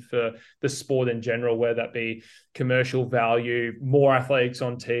mean for the sport in general, whether that be commercial value, more athletics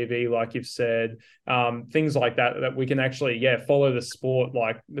on TV, like you've said, things like that we can actually, follow the sport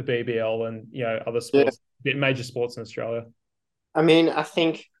like the BBL and, other sports, major sports in Australia? I mean, I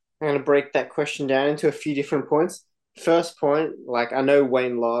think I'm going to break that question down into a few different points. First point, like I know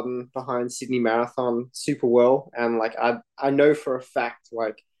Wayne Larden behind Sydney Marathon super well, and like I know for a fact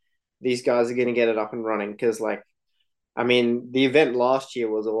like these guys are going to get it up and running, because like I mean the event last year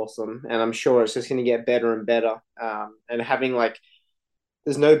was awesome, and I'm sure it's just going to get better and better. And having like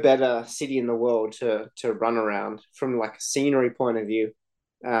there's no better city in the world to run around from like a scenery point of view,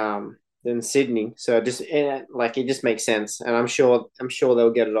 than Sydney. So it just makes sense, and I'm sure they'll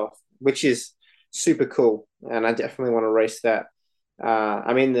get it off, which is super cool, and I definitely want to race that.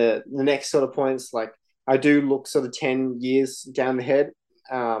 I mean the next sort of points, like I do look sort of 10 years down the head,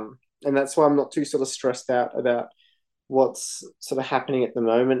 and that's why I'm not too sort of stressed out about what's sort of happening at the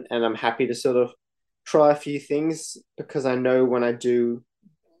moment, and I'm happy to sort of try a few things because I know when I do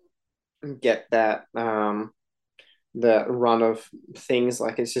get that run of things,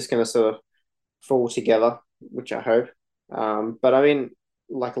 like it's just going to sort of fall together, which I hope. But I mean,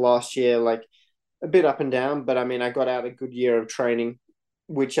 like last year, like a bit up and down, but I mean, I got out a good year of training,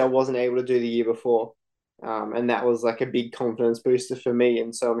 which I wasn't able to do the year before. And that was like a big confidence booster for me.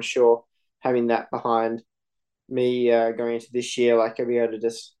 And so I'm sure having that behind me going into this year, like I'll be able to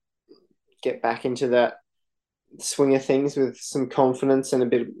just get back into that swing of things with some confidence and a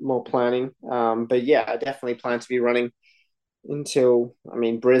bit more planning. But yeah, I definitely plan to be running until, I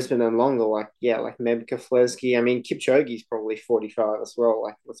mean, Brisbane and longer. Like, yeah, like Mebka, Flesky. I mean, Kipchoge's probably 45 as well.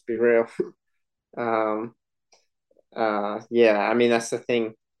 Like, let's be real. um, yeah, I mean, that's the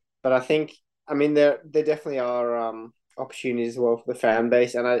thing. But I think, I mean, there definitely are opportunities as well for the fan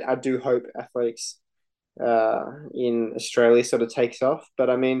base. And I do hope athletics in Australia sort of takes off. But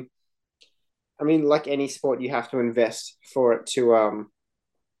I mean, like any sport, you have to invest for it to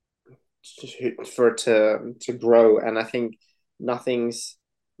grow. And I think nothing's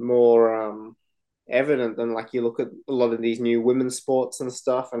more evident than like you look at a lot of these new women's sports and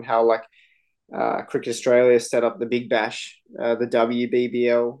stuff, and how like Cricket Australia set up the Big Bash, the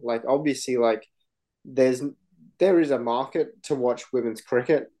WBBL. Like obviously, like there's there is a market to watch women's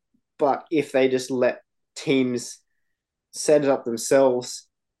cricket, but if they just let teams set it up themselves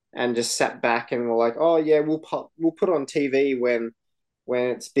and just sat back and were like, oh yeah, we'll put on TV when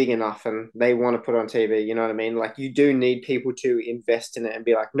it's big enough and they want to put on TV. You know what I mean? Like you do need people to invest in it and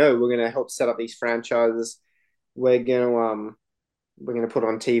be like, no, we're gonna help set up these franchises. We're gonna we're gonna put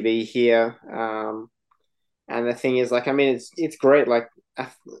on TV here. And the thing is, like, I mean, it's great. Like a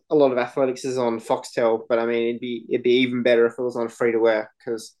lot of athletics is on Foxtel, but I mean, it'd be even better if it was on free to air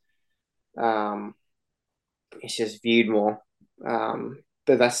because um, it's just viewed more.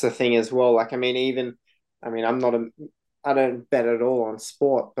 But that's the thing as well. Like, I mean, I mean, I don't bet at all on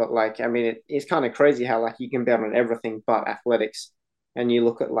sport, but like, I mean, it's kind of crazy how like you can bet on everything but athletics, and you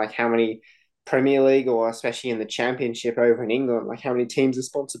look at like how many Premier League or especially in the Championship over in England, like how many teams are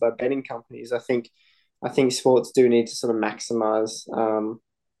sponsored by betting companies. I think sports do need to sort of maximize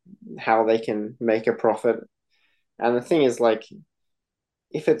how they can make a profit. And the thing is, like,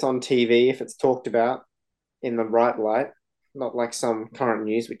 if it's on TV, if it's talked about in the right light, not like some current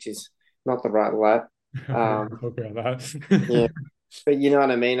news, which is not the right light. Talk about that. Yeah, but you know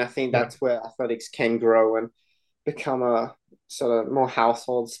what I mean? I think Yeah. that's where athletics can grow and become a sort of more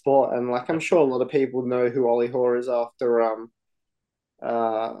household sport. And like, I'm sure a lot of people know who Ollie Hoare is after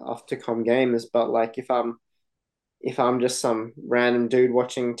Com Gamers, but like, if I'm just some random dude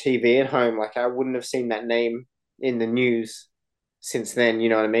watching TV at home, like I wouldn't have seen that name in the news since then. You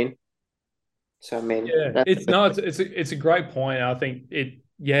know what I mean? So I mean, Yeah, it's a great point. I think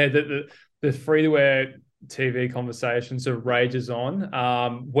the free to air TV conversation sort of rages on.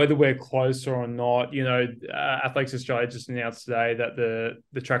 Whether we're closer or not, Athletics Australia just announced today that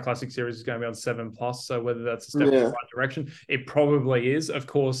the Track Classic series is going to be on 7+. So whether that's a step in the right direction, it probably is. Of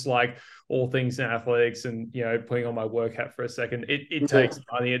course, like all things in athletics, and putting on my work hat for a second, it takes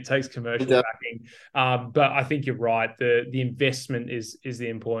money, it takes commercial backing. But I think you're right. The investment is the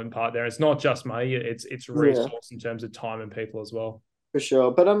important part there. It's not just money; it's resource in terms of time and people as well. For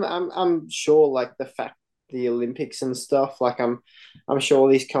sure. But I'm sure like the Olympics and stuff, like I'm sure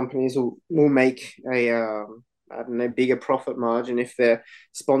these companies will make a I don't know, bigger profit margin if they're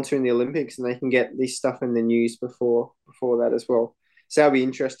sponsoring the Olympics and they can get this stuff in the news before that as well. So that'll be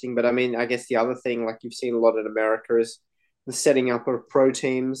interesting. But I mean, I guess the other thing, like you've seen a lot in America, is the setting up of pro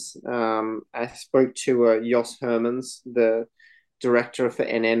teams. I spoke to Jos Hermans, the director for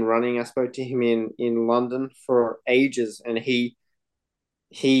NN Running. I spoke to him in London for ages, and he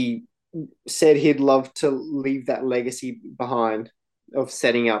said he'd love to leave that legacy behind of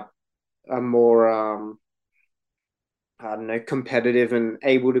setting up a more I don't know, competitive and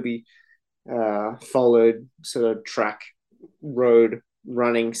able to be followed sort of track road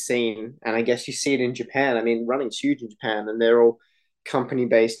running scene. And I guess you see it in Japan. I mean, running's huge in Japan, and they're all company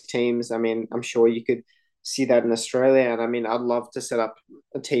based teams. I mean, I'm sure you could see that in Australia. And I mean, I'd love to set up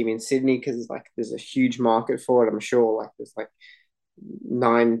a team in Sydney because like there's a huge market for it. I'm sure like there's like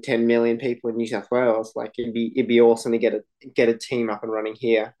 9, 10 million people in New South Wales. Like it'd be awesome to get a team up and running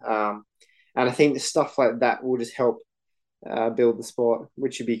here. And I think the stuff like that will just help build the sport,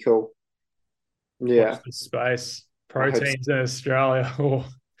 which would be cool. Yeah. Watch the space. Proteins in Australia. Oh,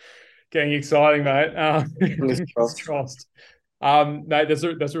 getting exciting, mate. Fingers crossed. Mate, that's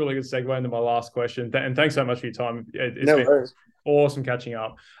a really good segue into my last question. And thanks so much for your time. It's been awesome catching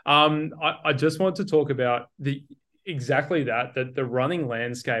up. I just want to talk about exactly that the running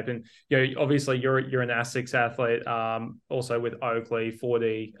landscape, and obviously you're an ASICS athlete, also with Oakley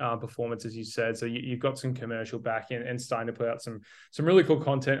 4D Performance, as you said, so you've got some commercial backing and starting to put out some really cool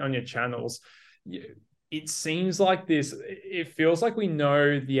content on your channels. It seems like it feels like we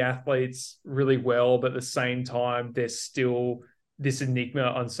know the athletes really well, but at the same time there's still this enigma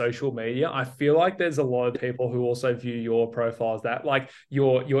on social media. I feel like there's a lot of people who also view your profile as that, like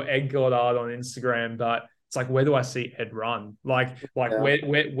your Ed Goddard on Instagram, but it's like, where do I see Ed run? Like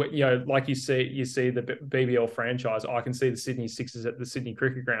where like you see the BBL franchise. I can see the Sydney Sixers at the Sydney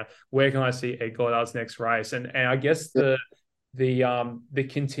Cricket Ground. Where can I see Ed Goddard's next race? And I guess the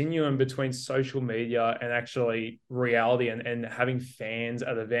continuum between social media and actually reality and having fans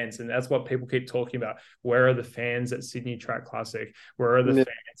at events. And that's what people keep talking about. Where are the fans at Sydney Track Classic? Where are the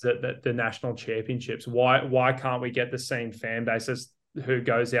fans at the national championships? Why can't we get the same fan bases who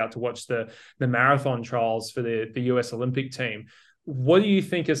goes out to watch the marathon trials for the US Olympic team? What do you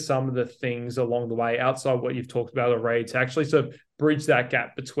think are some of the things along the way, outside what you've talked about already, to actually sort of bridge that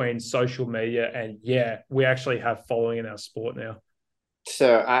gap between social media and, we actually have following in our sport now?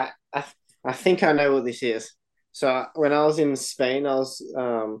 So I think I know what this is. So when I was in Spain, I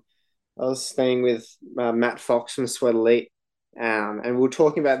was staying with Matt Fox from Sweat Elite, and we were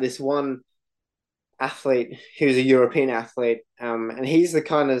talking about this one athlete who's a European athlete, and he's the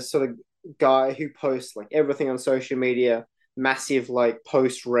kind of sort of guy who posts like everything on social media, massive like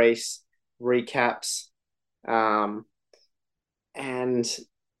post race recaps, and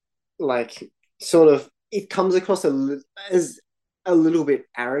like sort of it comes across as a little bit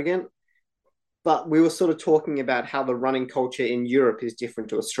arrogant. But we were sort of talking about how the running culture in Europe is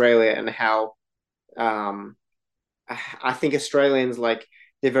different to Australia, and how I think Australians, like,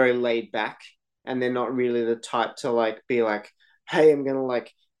 they're very laid back, and they're not really the type to like be like, hey, I'm gonna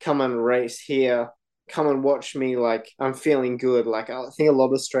like come and race here, come and watch me, like I'm feeling good. Like I think a lot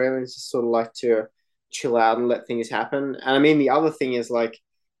of Australians just sort of like to chill out and let things happen. And I mean, the other thing is like,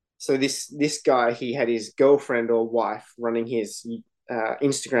 so this guy, he had his girlfriend or wife running his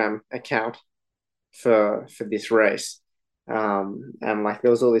Instagram account for this race, and like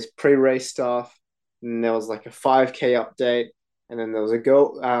there was all this pre-race stuff, and there was like a 5K update, and then there was a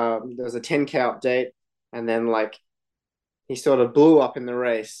 10K update, and then like he sort of blew up in the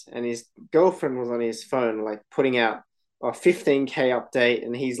race, and his girlfriend was on his phone like putting out a 15K update,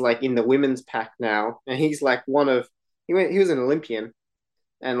 and he's like in the women's pack now, and he's like he was an Olympian,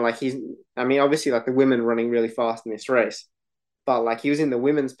 and like I mean, obviously like the women running really fast in this race, but like he was in the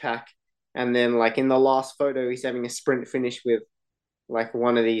women's pack, and then like in the last photo he's having a sprint finish with like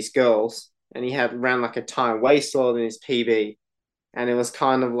one of these girls, and he ran like a time way slower than his PB, and it was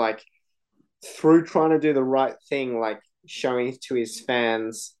kind of like through trying to do the right thing, like showing to his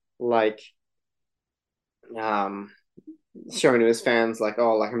fans like showing to his fans like,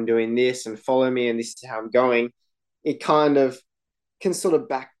 oh, like I'm doing this and follow me and this is how I'm going. It kind of can sort of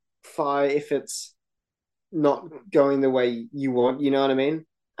backfire if it's not going the way you want, you know what I mean?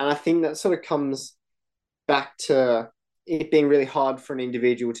 And I think that sort of comes back to it being really hard for an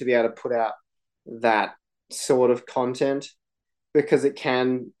individual to be able to put out that sort of content, because it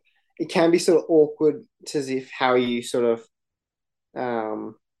can be sort of awkward, as if how you sort of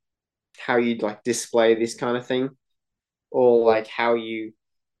how you like display this kind of thing, or like how you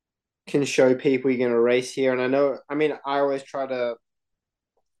can show people you're going to race here. And I know, I mean, I don't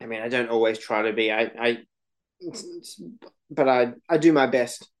always try to be, but I do my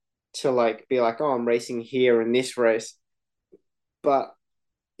best to like be like, oh, I'm racing here in this race. But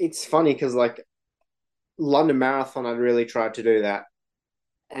it's funny because like London Marathon, I really tried to do that,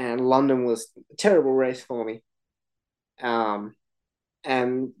 and London was a terrible race for me.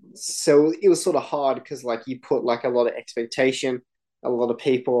 And so it was sort of hard because like you put like a lot of expectation. A lot of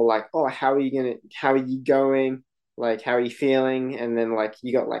people are like, oh, how are you going? Like, how are you feeling? And then like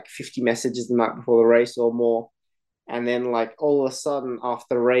you got like 50 messages the night before the race or more. And then like all of a sudden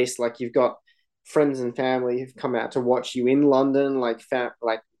after the race, like you've got friends and family who've come out to watch you in London, like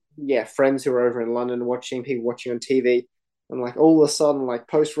friends who are over in London watching, people watching on TV. And like all of a sudden, like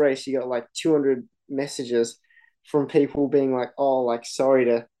post race, you got like 200 messages from people being like, oh, like sorry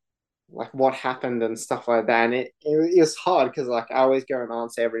to like what happened and stuff like that. And it was hard because like I always go and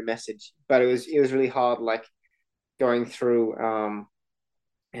answer every message, but it was really hard like going through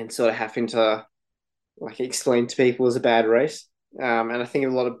and sort of having to like explain to people it was a bad race. And I think a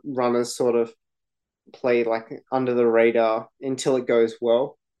lot of runners sort of play like under the radar until it goes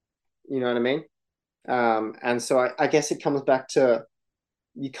well. You know what I mean? And so I guess it comes back to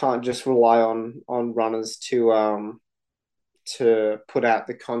you can't just rely on runners to put out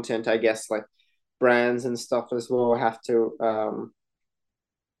the content. I guess like brands and stuff as well have to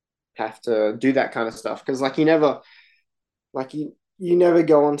do that kind of stuff because like you never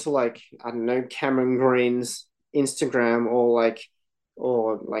go onto like I don't know Cameron Green's Instagram or like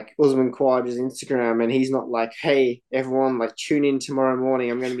Usman Khawaja's Instagram and he's not like, hey everyone like tune in tomorrow morning,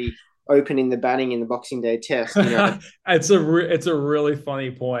 I'm going to be opening the batting in the Boxing Day test, you know. It's a really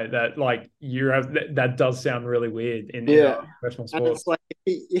funny point that like you have that does sound really weird in professional And sports. it's like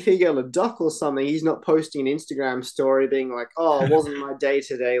if he got a duck or something, he's not posting an Instagram story being like, oh, it wasn't my day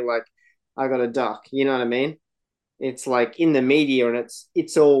today, like I got a duck, you know what I mean? It's like in the media and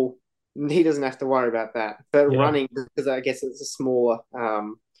it's all he doesn't have to worry about that. But Yeah. running, because I guess it's a smaller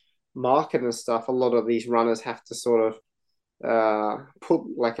market and stuff, a lot of these runners have to sort of put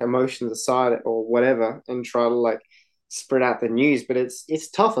like emotions aside or whatever and try to like spread out the news. But it's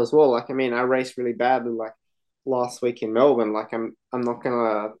tough as well. Like I mean, I raced really badly like last week in Melbourne. Like I'm not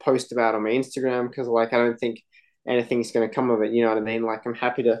gonna post about it on my Instagram because like I don't think anything's gonna come of it. You know what I mean? Like I'm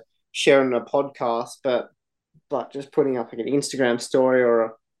happy to share it in a podcast, but just putting up like an Instagram story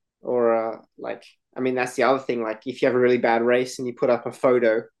or like I mean that's the other thing. Like if you have a really bad race and you put up a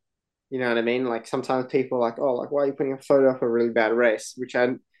photo, you know what I mean? Like sometimes people are like, oh, like why are you putting a photo of a really bad race? Which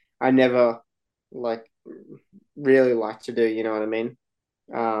I never like really like to do. You know what I mean?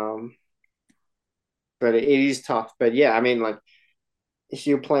 Um, but it is tough. But yeah, I mean, like if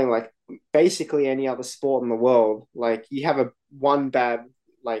you're playing like basically any other sport in the world, like you have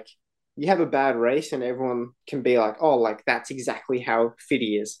like you have a bad race and everyone can be like, oh, like that's exactly how fit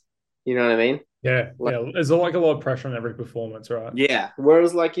he is. You know what I mean? Yeah, Like, yeah. There's like a lot of pressure on every performance, right? yeah.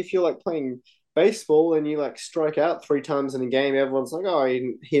 Whereas like if you're like playing baseball and you like strike out 3 times in a game, everyone's like, oh,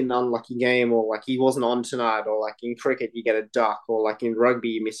 he had an unlucky game, or like he wasn't on tonight, or like in cricket you get a duck, or like in rugby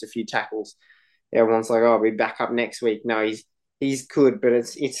you miss a few tackles. Everyone's like, oh, I'll be back up next week. No, he's good, but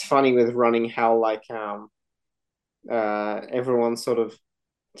it's funny with running how like everyone sort of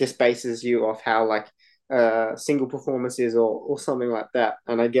just bases you off how like single performance is or something like that.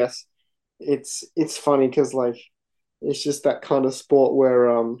 And I guess it's funny because like it's just that kind of sport where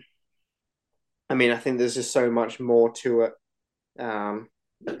I mean I think there's just so much more to it. And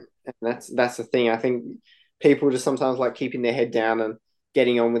that's the thing. I think people just sometimes like keeping their head down and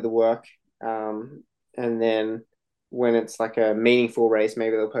getting on with the work. And then when it's like a meaningful race,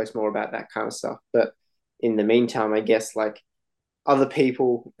 maybe they'll post more about that kind of stuff. But in the meantime, I guess like other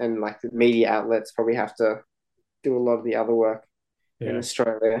people and like the media outlets probably have to do a lot of the other work in Yeah.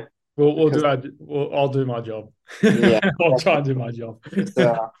 Australia. I'll do my job. Yeah. I'll try and do my job.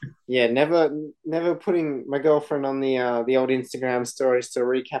 Yeah, never putting my girlfriend on the old Instagram stories to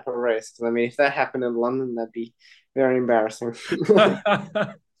recap a race. Because I mean, if that happened in London, that'd be very embarrassing.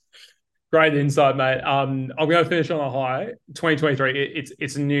 Great insight, mate. I'm going to finish on a high. 2023,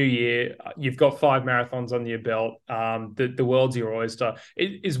 it's a new year. You've got 5 marathons under your belt. The world's your oyster.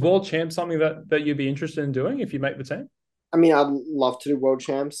 Is world champ something that you'd be interested in doing if you make the team? I mean, I'd love to do world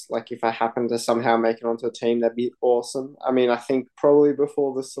champs. Like, if I happen to somehow make it onto a team, that'd be awesome. I mean, I think probably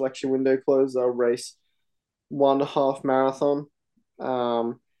before the selection window closes, I'll race 1.5 marathon.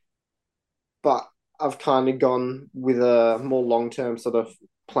 Um, but I've kind of gone with a more long-term sort of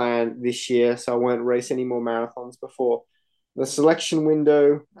plan this year, so I won't race any more marathons before the selection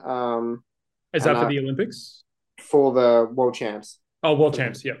window. Is and that for the Olympics? for the world champs. Oh, world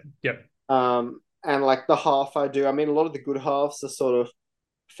champs. Yep. Yep. And like the half I do, I mean, a lot of the good halves are sort of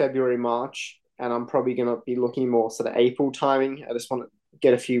February, March, and I'm probably going to be looking more sort of April timing. I just want to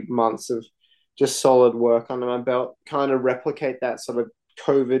get a few months of just solid work under my belt, kind of replicate that sort of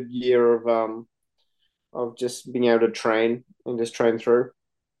COVID year of just being able to train and just train through.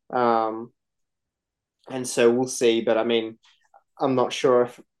 And so we'll see, but I mean, I'm not sure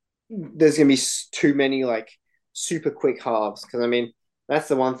if there's going to be too many like super quick halves because I mean, that's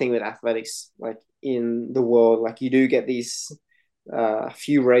the one thing with athletics, like in the world, like you do get these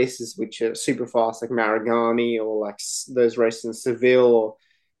few races which are super fast, like Marigami or like those races in Seville or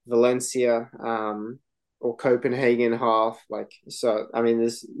Valencia or Copenhagen half. Like, so, I mean,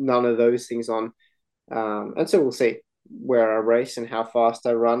 there's none of those things on. And so we'll see where I race and how fast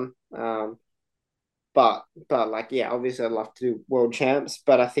I run. But yeah, obviously I'd love to do world champs.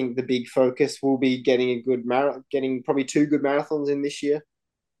 But I think the big focus will be getting probably 2 good marathons in this year,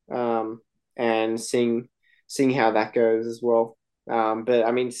 and seeing how that goes as well. But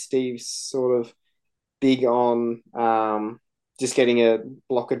I mean, Steve's sort of big on just getting a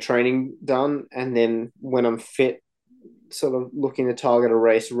block of training done, and then when I'm fit, sort of looking to target a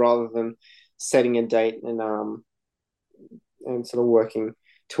race rather than setting a date and sort of working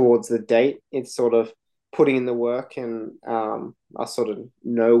towards the date. It's sort of putting in the work, and I sort of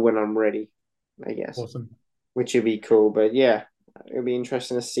know when I'm ready, I guess. Awesome. Which would be cool. But yeah, it'll be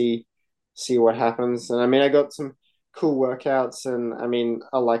interesting to see what happens. And I mean, I got some cool workouts, and I mean,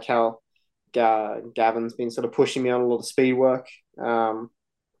 I like how Gavin's been sort of pushing me on a lot of speed work,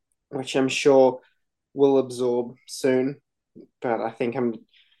 which I'm sure will absorb soon. But I think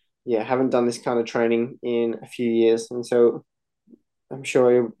haven't done this kind of training in a few years, and so I'm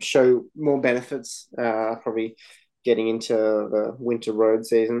sure it'll show more benefits, probably getting into the winter road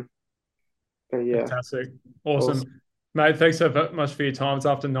season. But yeah. Fantastic. Awesome. Mate, thanks so much for your time. It's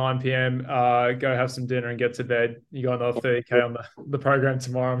after 9 p.m. Go have some dinner and get to bed. You got another 30K on the program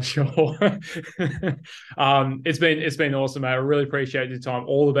tomorrow, I'm sure. It's been awesome, mate. I really appreciate your time.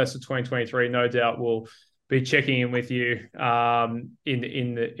 All the best for 2023. No doubt we'll be checking in with you in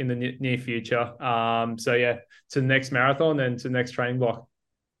the near future. So yeah, to the next marathon and to the next training block.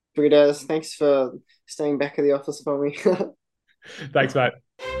 Sweet as. Thanks for staying back at the office for me. Thanks, mate.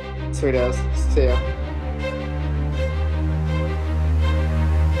 Sweet as. See ya.